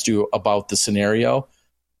you guys do about the scenario.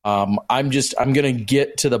 I'm going to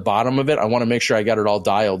get to the bottom of it. I want to make sure I got it all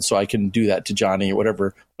dialed so I can do that to Johnny,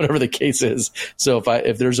 whatever the case is. So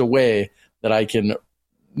if there's a way that I can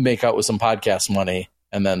make out with some podcast money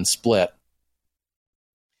and then split,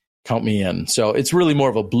 count me in. So it's really more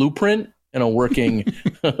of a blueprint and a working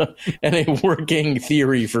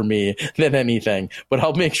theory for me than anything, but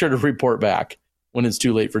I'll make sure to report back when it's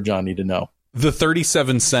too late for Johnny to know. The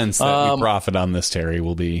 37 cents that we profit on this, Terry,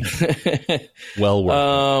 will be well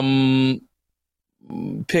worth it.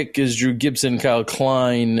 Pick is Drew Gibson, Kyle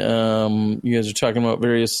Klein. You guys are talking about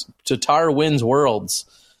various. Tatar wins Worlds.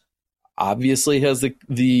 Obviously has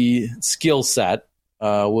the skill set.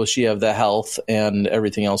 Will she have the health and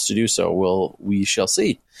everything else to do so? We shall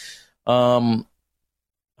see. High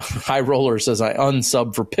Roller says I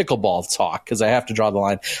unsub for pickleball talk because I have to draw the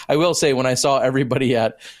line. I will say when I saw everybody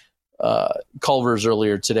at Culver's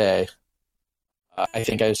earlier today, I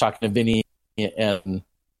think I was talking to Vinny and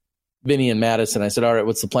Madison. I said, all right,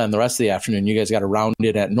 what's the plan the rest of the afternoon? You guys got to round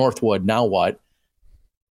it at Northwood. Now what?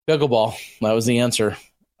 Pickleball. That was the answer.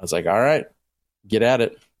 I was like, all right, get at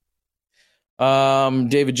it.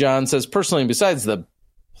 David John says, personally, besides the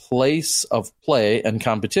place of play and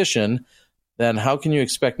competition, then how can you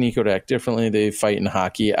expect Nico to act differently? They fight in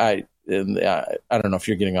hockey. I don't know if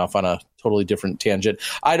you're getting off on a totally different tangent.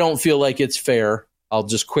 I don't feel like it's fair. I'll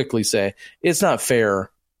just quickly say it's not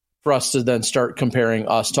fair for us to then start comparing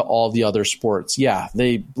us to all the other sports. Yeah,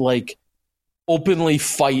 they like openly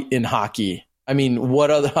fight in hockey. I mean,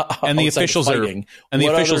 what other and the officials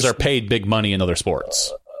are paid big money in other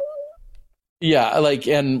sports. Yeah,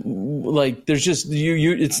 there's just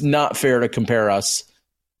you. It's not fair to compare us.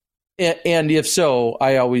 And if so,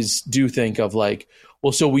 I always do think of like,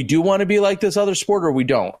 well, so we do want to be like this other sport, or we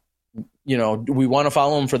don't. You know, we want to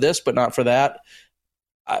follow them for this, but not for that.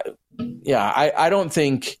 I don't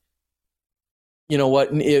think. You know what?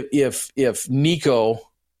 If Nico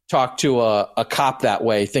talked to a cop that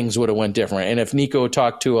way, things would have went different. And if Nico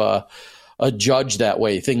talked to a judge that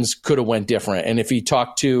way, things could have went different. And if he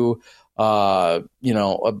talked to a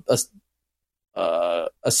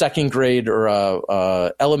second grade or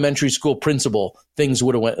a elementary school principal, things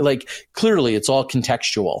would have went like clearly it's all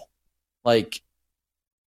contextual. Like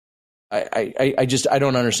I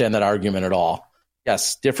don't understand that argument at all.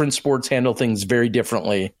 Yes, different sports handle things very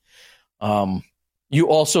differently. You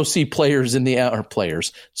also see you see fighters in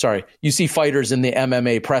the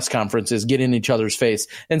MMA press conferences get in each other's face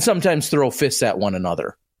and sometimes throw fists at one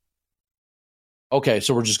another. Okay,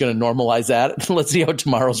 so we're just going to normalize that. Let's see how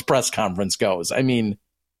tomorrow's press conference goes. I mean,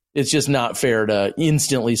 it's just not fair to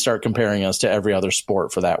instantly start comparing us to every other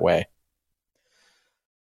sport for that way.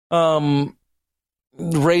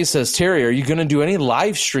 Ray says, Terry, are you going to do any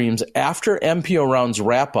live streams after MPO rounds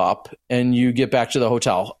wrap up and you get back to the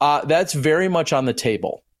hotel? That's very much on the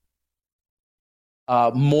table.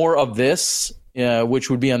 More of this, which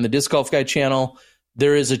would be on the Disc Golf Guy channel,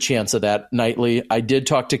 there is a chance of that nightly. I did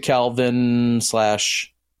talk to Calvin /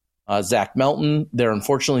 Zach Melton. They're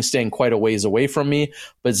unfortunately staying quite a ways away from me,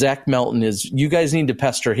 but Zach Melton you guys need to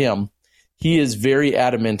pester him. He is very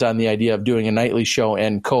adamant on the idea of doing a nightly show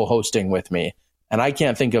and co-hosting with me. And I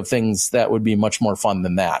can't think of things that would be much more fun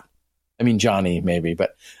than that. I mean, Johnny maybe,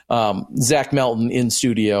 but Zach Melton in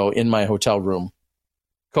studio in my hotel room,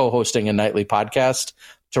 co-hosting a nightly podcast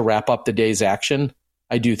to wrap up the day's action.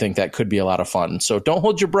 I do think that could be a lot of fun. So don't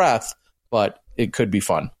hold your breath, but it could be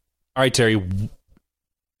fun. All right, Terry,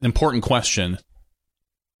 important question.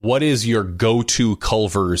 What is your go-to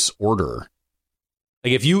Culver's order?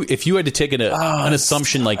 Like if you had to take an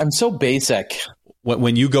assumption, like I'm so basic.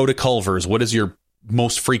 When you go to Culver's, what is your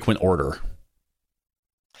most frequent order?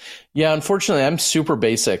 Yeah, unfortunately, I'm super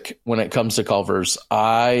basic when it comes to Culver's.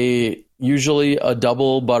 I usually a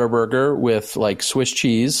double Butterburger with like Swiss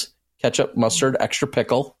cheese, ketchup, mustard, extra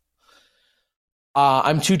pickle.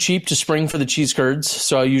 I'm too cheap to spring for the cheese curds,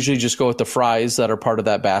 so I usually just go with the fries that are part of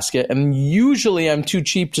that basket. And usually I'm too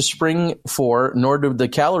cheap to spring for, nor do the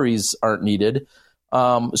calories aren't needed.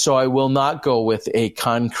 So I will not go with a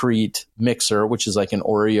concrete mixer, which is like an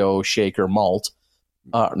Oreo shaker malt.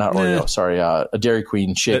 Oreo, sorry, a Dairy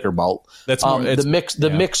Queen shaker malt. That's more,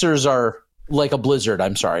 the mixers are like a Blizzard.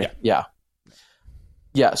 I'm sorry. Yeah.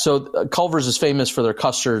 So Culver's is famous for their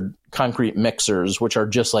custard concrete mixers, which are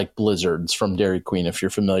just like Blizzards from Dairy Queen, if you're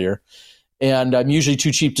familiar. And I'm usually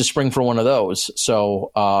too cheap to spring for one of those.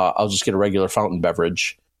 So I'll just get a regular fountain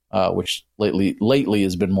beverage, which lately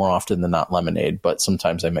has been more often than not lemonade, but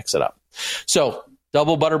sometimes I mix it up. So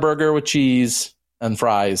double Butterburger with cheese and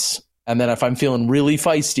fries. And then if I'm feeling really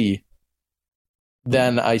feisty,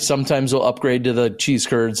 then I sometimes will upgrade to the cheese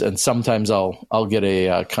curds, and sometimes I'll get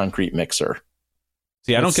a concrete mixer.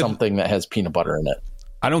 See, I don't get something that has peanut butter in it.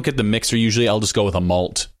 I don't get the mixer usually. I'll just go with a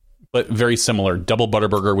malt, but very similar. Double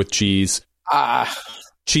Butterburger with cheese,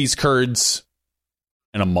 cheese curds,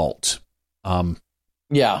 and a malt.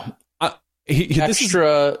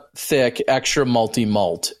 Extra thick, extra malty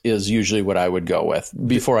malt is usually what I would go with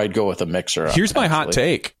before I'd go with a mixer. Here's my hot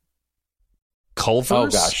take.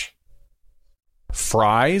 Culver's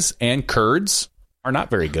fries and curds are not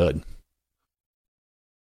very good.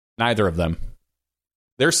 Neither of them.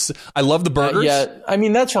 I love the burgers. I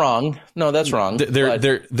mean, that's wrong. No, that's wrong.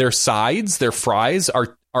 Their sides, their fries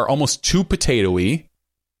are almost too potato-y,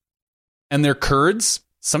 and their curds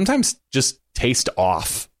sometimes just taste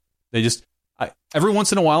off. They just every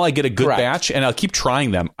once in a while I get a good batch, and I'll keep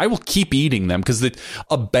trying them. I will keep eating them because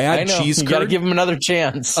a bad cheese curd. You got to give them another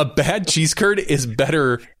chance. A bad cheese curd is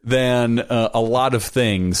better than a lot of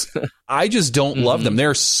things. I just don't love them.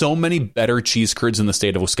 There are so many better cheese curds in the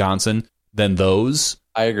state of Wisconsin than those.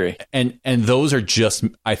 I agree. And those are just,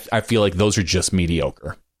 I feel like those are just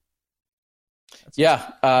mediocre. Tim,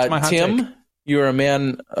 take. You're a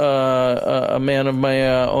man of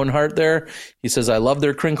my own heart there. He says, I love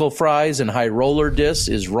their crinkle fries, and high roller dis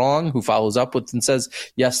is wrong, who follows up with and says,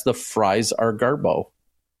 yes, the fries are garbo,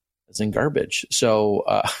 as in garbage. So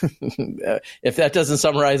if that doesn't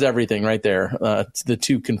summarize everything right there, the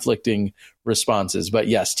two conflicting responses. But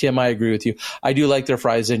yes, Tim, I agree with you. I do like their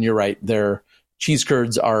fries, and you're right. Their cheese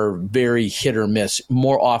curds are very hit or miss,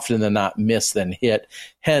 more often than not miss than hit.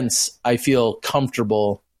 Hence, I feel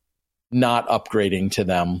comfortable not upgrading to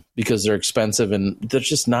them because they're expensive and they're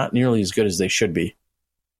just not nearly as good as they should be.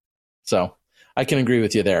 So I can agree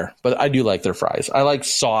with you there, but I do like their fries. I like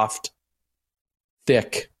soft,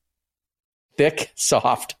 thick,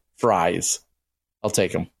 soft fries. I'll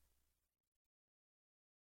take them.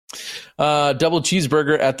 Double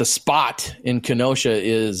cheeseburger at the Spot in Kenosha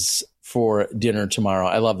is for dinner tomorrow.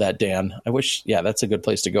 I love that, Dan. That's a good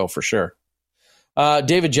place to go for sure.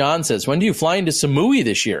 David John says, when do you fly into Samui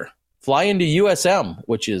this year? Fly into USM,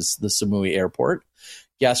 which is the Samui airport.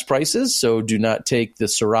 Gas prices, so do not take the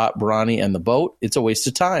Surat Barani and the boat. It's a waste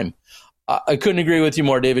of time. I couldn't agree with you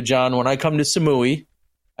more, David John. When I come to Samui,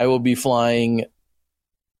 I will be flying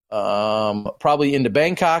probably into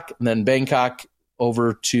Bangkok, and then Bangkok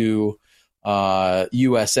over to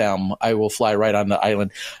USM. I will fly right on the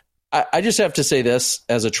island. I just have to say this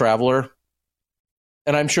as a traveler,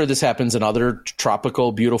 and I'm sure this happens in other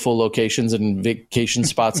tropical, beautiful locations and vacation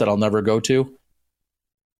spots that I'll never go to.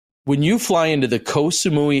 When you fly into the Koh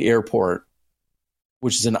Samui Airport,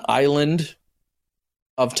 which is an island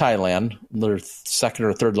of Thailand, their second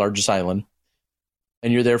or third largest island,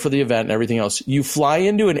 and you're there for the event and everything else, you fly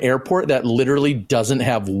into an airport that literally doesn't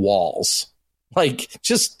have walls. Like,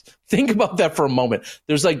 just think about that for a moment.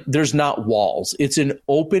 There's not walls. It's an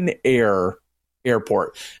open air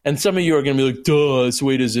airport. And some of you are going to be like, duh, this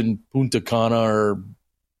wait is in Punta Cana or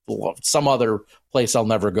some other place I'll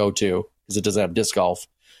never go to because it doesn't have disc golf.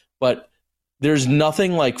 But there's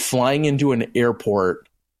nothing like flying into an airport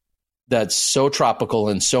that's so tropical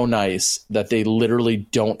and so nice that they literally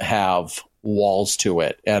don't have walls to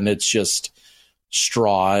it. And it's just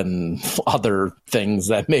straw and other things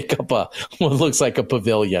that make up what looks like a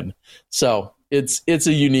pavilion. So it's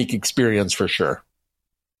a unique experience for sure.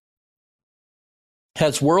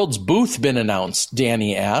 Has World's booth been announced?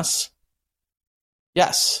 Danny asks.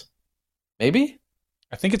 Yes. Maybe?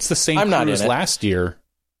 I think it's the same crew as last year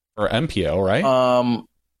for MPO, right?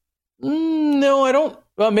 No, I don't.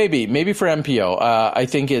 Well, maybe for MPO. I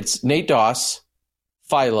think it's Nate Doss,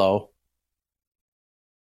 Philo,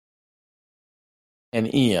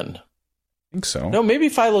 and Ian. I think so. No, maybe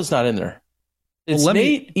Philo's not in there. It's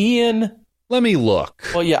Nate, Ian. Let me look.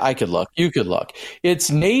 Well, yeah, I could look. You could look.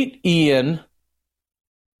 It's Nate, Ian,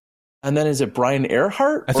 and then is it Brian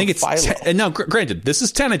Earhart? I think it's now. Granted, this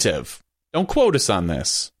is tentative. Don't quote us on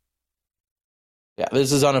this. Yeah,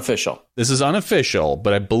 this is unofficial.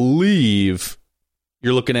 But I believe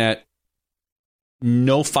you're looking at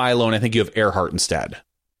no Philo, and I think you have Earhart instead.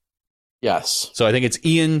 Yes. So I think it's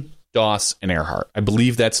Ian, Doss, and Earhart. I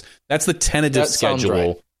believe that's the tentative schedule.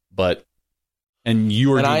 Right. But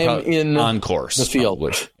you are in on course. The field.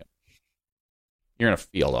 You're in a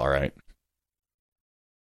field, all right.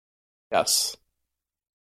 Yes.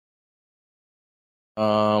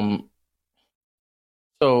 So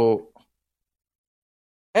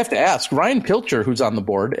I have to ask Ryan Pilcher, who's on the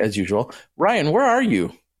board as usual. Ryan, where are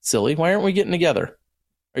you? Silly. Why aren't we getting together?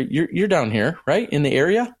 You're down here, right? In the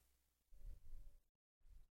area?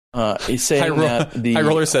 He's saying that the High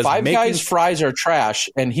Roller says, Five Guys fries are trash,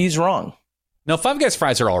 and he's wrong. No, Five Guys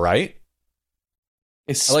fries are all right.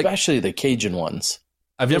 Especially the Cajun ones.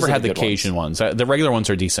 I've never had the Cajun ones. The regular ones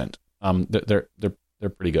are decent. They're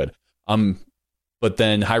pretty good. But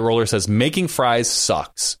then High Roller says, making fries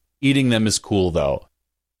sucks. Eating them is cool, though.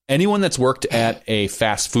 Anyone that's worked at a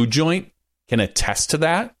fast food joint can attest to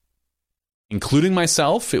that, including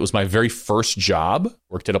myself. It was my very first job.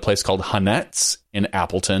 Worked at a place called Hanette's in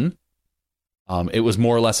Appleton. It was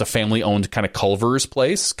more or less a family-owned kind of Culver's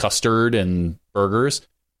place, custard and burgers.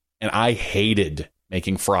 And I hated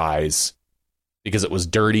making fries because it was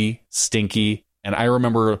dirty, stinky. And I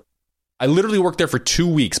remember I literally worked there for 2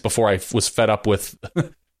 weeks before I was fed up with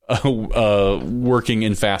working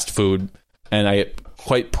in fast food. And I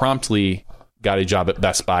quite promptly got a job at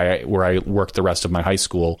Best Buy where I worked the rest of my high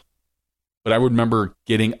school. But I would remember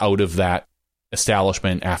getting out of that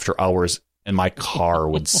establishment after hours and my car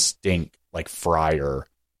would stink like fryer.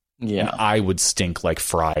 Yeah. And I would stink like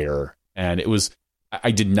fryer. And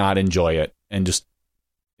I did not enjoy it. And just,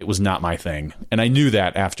 it was not my thing. And I knew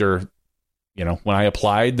that after, when I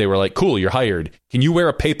applied, they were like, cool, you're hired. Can you wear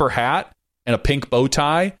a paper hat and a pink bow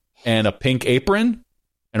tie and a pink apron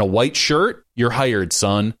and a white shirt? You're hired,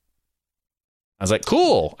 son. I was like,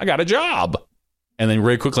 cool, I got a job. And then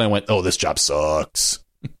very quickly I went, oh, this job sucks.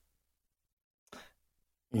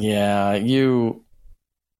 Yeah, I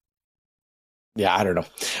don't know.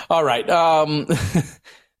 All right.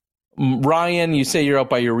 Ryan, you say you're out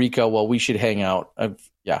by Eureka. Well, we should hang out. I'm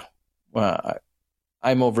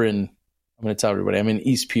over in, I'm going to tell everybody, I'm in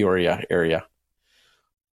East Peoria area.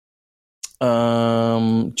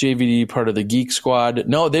 JVD, part of the Geek Squad.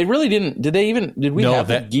 No, they really didn't. Did we have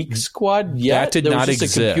the Geek Squad yet? That did not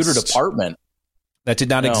exist. A computer department. That did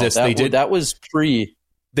not exist. That was pre.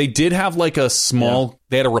 They did have like a small,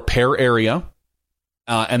 they had a repair area,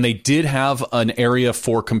 and they did have an area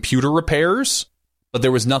for computer repairs, but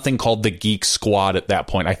there was nothing called the Geek Squad at that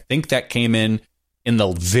point. I think that came in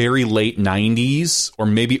the very late 90s or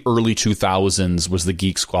maybe early 2000s was the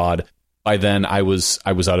Geek Squad. By then, I was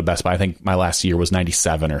out of Best Buy. I think my last year was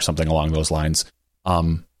 97 or something along those lines.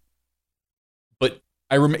 But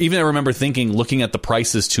I remember thinking, looking at the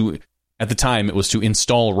prices at the time, it was to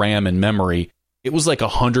install RAM and memory. It was like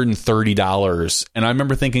 $130. And I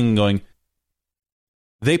remember thinking, going,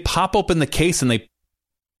 they pop open the case and they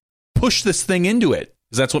push this thing into it.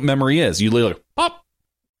 Because that's what memory is. You literally pop,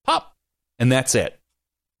 pop, and that's it.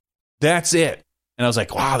 That's it. And I was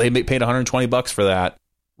like, wow, they paid $120 for that.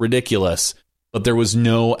 Ridiculous. But there was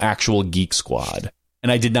no actual Geek Squad.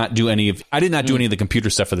 And I did not do any of the computer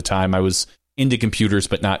stuff at the time. I was into computers,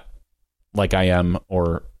 but not like I am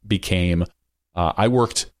or became. I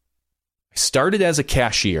started as a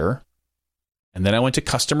cashier, and then I went to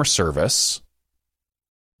customer service.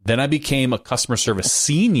 Then I became a customer service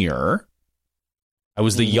senior. I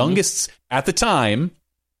was the youngest at the time.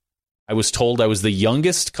 I was told I was the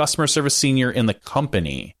youngest customer service senior in the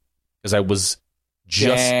company because I was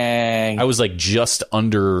just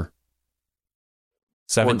under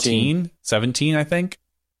 17, I think,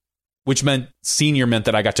 which meant senior meant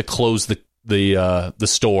that I got to close the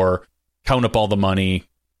store, count up all the money.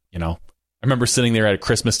 You know, I remember sitting there at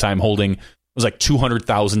Christmas time holding, it was like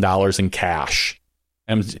 $200,000 in cash.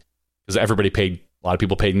 And because a lot of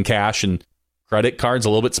people paid in cash and credit cards, a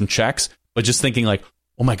little bit, some checks, but just thinking like,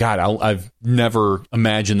 oh my God, I've never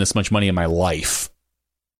imagined this much money in my life.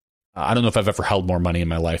 I don't know if I've ever held more money in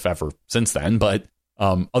my life ever since then, but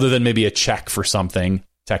other than maybe a check for something,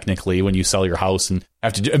 technically, when you sell your house and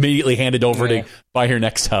have to immediately hand it over to buy your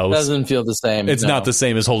next house. Doesn't feel the same. It's not the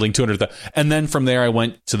same as holding $200,000. And then from there, I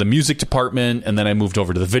went to the music department, and then I moved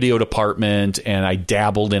over to the video department, and I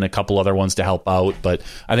dabbled in a couple other ones to help out. But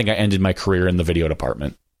I think I ended my career in the video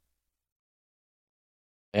department.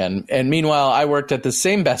 And meanwhile, I worked at the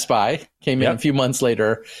same Best Buy, came in a few months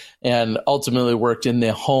later, and ultimately worked in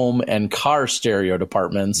the home and car stereo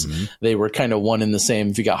departments. Mm-hmm. They were kind of one in the same.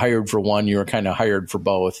 If you got hired for one, you were kind of hired for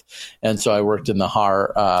both. And so I worked in the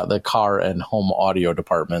car and home audio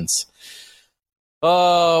departments.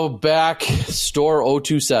 Oh, back store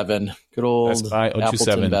 027. Good old Best Buy 027.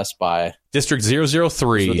 Appleton Best Buy. District 003.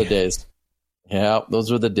 Those were the days. Yeah, those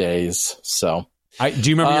were the days. So... do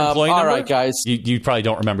you remember your employee number? All right, guys. You probably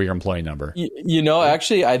don't remember your employee number.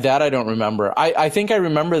 Actually, I don't remember. I think I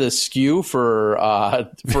remember the SKU for a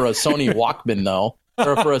Sony Walkman, though,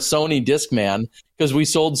 or for a Sony Discman, because we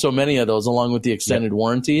sold so many of those along with the extended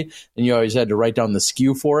warranty, and you always had to write down the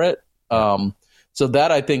SKU for it. So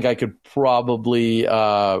that I think I could probably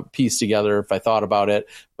piece together if I thought about it,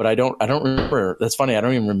 but I don't remember. That's funny. I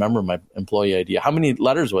don't even remember my employee ID. How many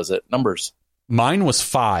letters was it? Numbers? Mine was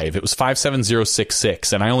 5. It was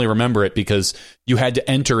 57066, and I only remember it because you had to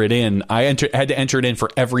enter it in. I had to enter it in for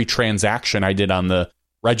every transaction I did on the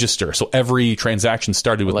register. So every transaction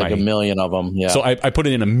started with like a million of them. Yeah. So I put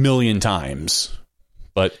it in 1,000,000 times.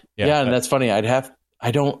 But yeah, and that's funny. I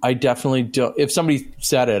definitely don't. If somebody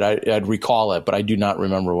said it, I'd recall it, but I do not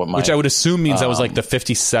remember what which I would assume means I was like the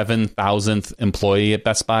 57,000th employee at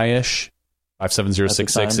Best Buy-ish.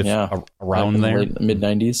 57066, around there, mid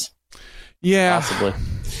 90s. Yeah, possibly.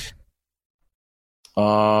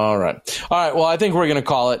 All right. Well, I think we're going to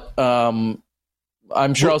call it.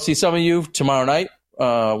 I'm sure I'll see some of you tomorrow night,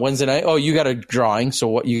 Wednesday night. Oh, you got a drawing, so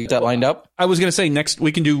what, you got that lined up? I was going to say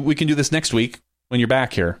we can do this next week when you're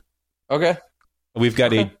back here. Okay. We've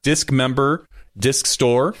got a disc member disc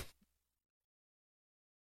store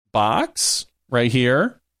box right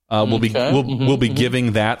here. We'll be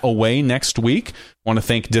giving that away next week. Want to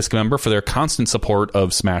thank Disc Member for their constant support of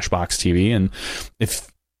Smashbox TV. And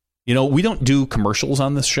if we don't do commercials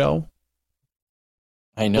on this show.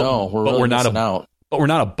 I know, we're not out. But we're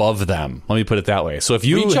not above them. Let me put it that way. So if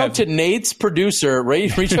you reach out to Nate's producer,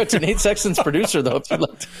 reach out to Nate Sexton's producer, though. If you'd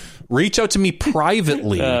like to. Reach out to me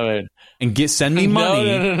privately and send me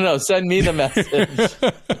money. No. Send me the message.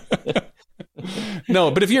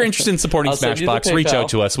 No, but if you're interested in supporting Smashbox, reach out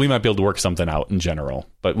to us. We might be able to work something out in general,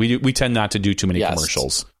 but we tend not to do too many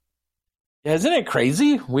commercials. Yeah, isn't it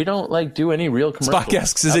crazy? We don't do any real commercials. Spock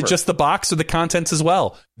asks, is it just the box or the contents as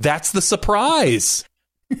well? That's the surprise.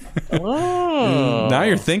 Oh. Now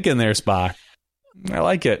you're thinking there, Spock. I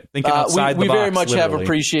like it. Thinking outside the box. We very much literally have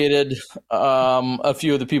appreciated a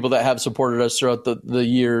few of the people that have supported us throughout the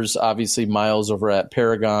years. Obviously, Miles over at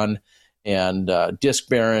Paragon. And Disc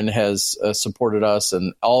Baron has supported us,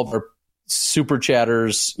 and all of our super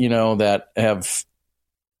chatters, that have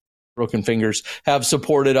broken fingers, have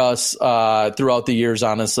supported us throughout the years,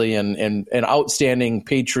 honestly, and outstanding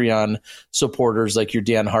Patreon supporters like your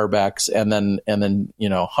Dan Harbecks, and then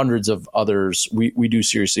hundreds of others. We do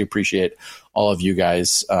seriously appreciate all of you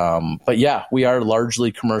guys. But yeah, we are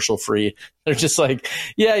largely commercial free. They're just like,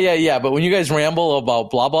 yeah. But when you guys ramble about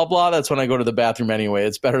blah, blah, blah, that's when I go to the bathroom anyway.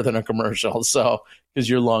 It's better than a commercial. So, because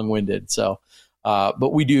you're long winded. So,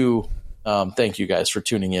 but we do thank you guys for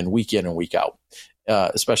tuning in and week out,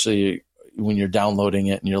 especially when you're downloading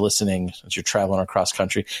it and you're listening as you're traveling across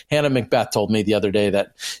country. Hannah Macbeth told me the other day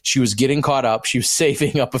that she was getting caught up. She was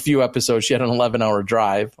saving up a few episodes. She had an 11-hour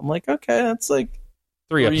drive. I'm like, okay, that's like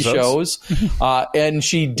 3 shows. And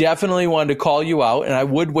she definitely wanted to call you out. And I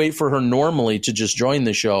would wait for her normally to just join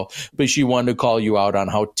the show, but she wanted to call you out on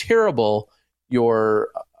how terrible your,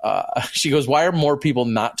 she goes, why are more people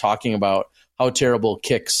not talking about how terrible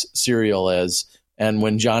Kix cereal is? And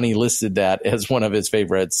when Johnny listed that as one of his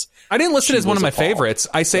favorites, I didn't list it as one of my favorites.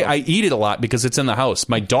 I say I eat it a lot because it's in the house.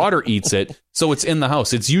 My daughter eats it, so it's in the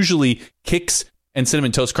house. It's usually Kix and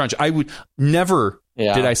Cinnamon Toast Crunch. I would never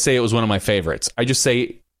did I say it was one of my favorites. I just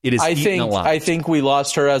say It is eaten a lot. I think we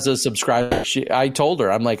lost her as a subscriber. I told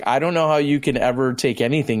her, I'm like, I don't know how you can ever take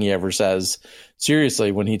anything he ever says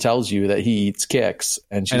seriously when he tells you that he eats Kix.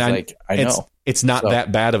 And she's like, I know. It's not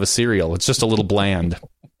that bad of a cereal. It's just a little bland.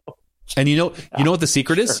 And you know what the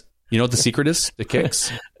secret is? You know what the secret is? The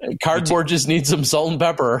Kix. Cardboard just needs some salt and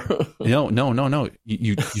pepper. No.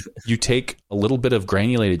 You take a little bit of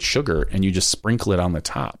granulated sugar and you just sprinkle it on the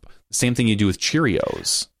top. The same thing you do with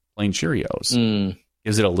Cheerios, plain Cheerios.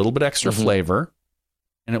 Gives it a little bit extra flavor,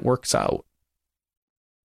 and it works out.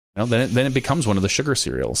 Then it becomes one of the sugar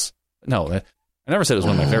cereals. No, I never said it was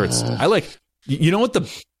one of my favorites. I like. You know what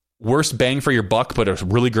the worst bang for your buck, but a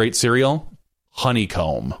really great cereal?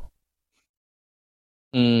 Honeycomb.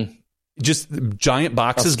 Just giant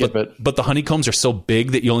boxes, but the honeycombs are so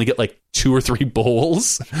big that you only get like 2 or 3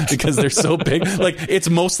 bowls because they're so big. Like it's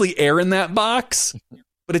mostly air in that box,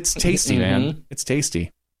 but it's tasty, man. It's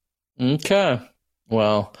tasty. Okay.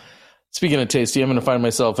 Well, speaking of tasty, I'm going to find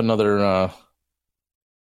myself another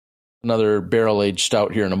barrel-aged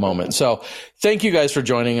stout here in a moment. So thank you guys for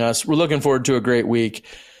joining us. We're looking forward to a great week.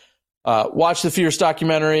 Watch the Fierce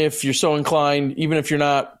documentary if you're so inclined. Even if you're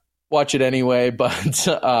not, watch it anyway. But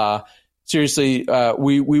seriously,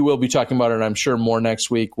 we will be talking about it, and I'm sure more next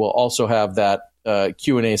week. We'll also have that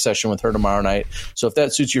Q&A session with her tomorrow night. So if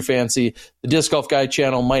that suits your fancy, the Disc Golf Guy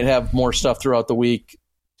channel might have more stuff throughout the week.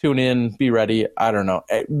 Tune in, be ready. I don't know.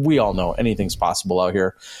 We all know anything's possible out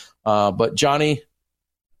here. But Johnny,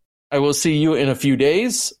 I will see you in a few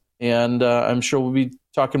days, and I'm sure we'll be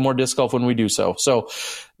talking more disc golf when we do so. So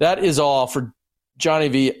that is all for Johnny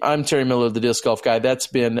V. I'm Terry Miller, the Disc Golf Guy. That's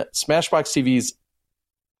been Smashbox TV's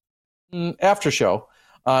after show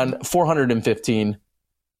on 415.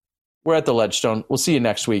 We're at the Ledgestone. We'll see you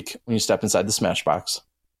next week when you step inside the Smashbox.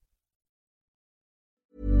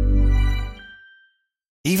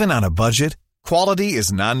 Even on a budget, quality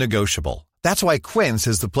is non-negotiable. That's why Quince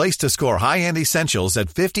is the place to score high-end essentials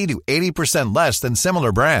at 50 to 80% less than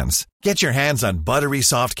similar brands. Get your hands on buttery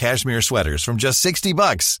soft cashmere sweaters from just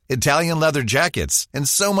 $60, Italian leather jackets, and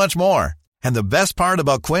so much more. And the best part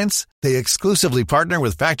about Quince, they exclusively partner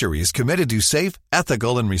with factories committed to safe,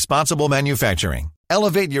 ethical, and responsible manufacturing.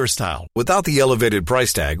 Elevate your style without the elevated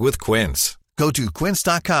price tag with Quince. Go to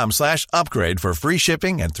quince.com/upgrade for free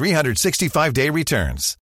shipping and 365-day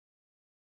returns.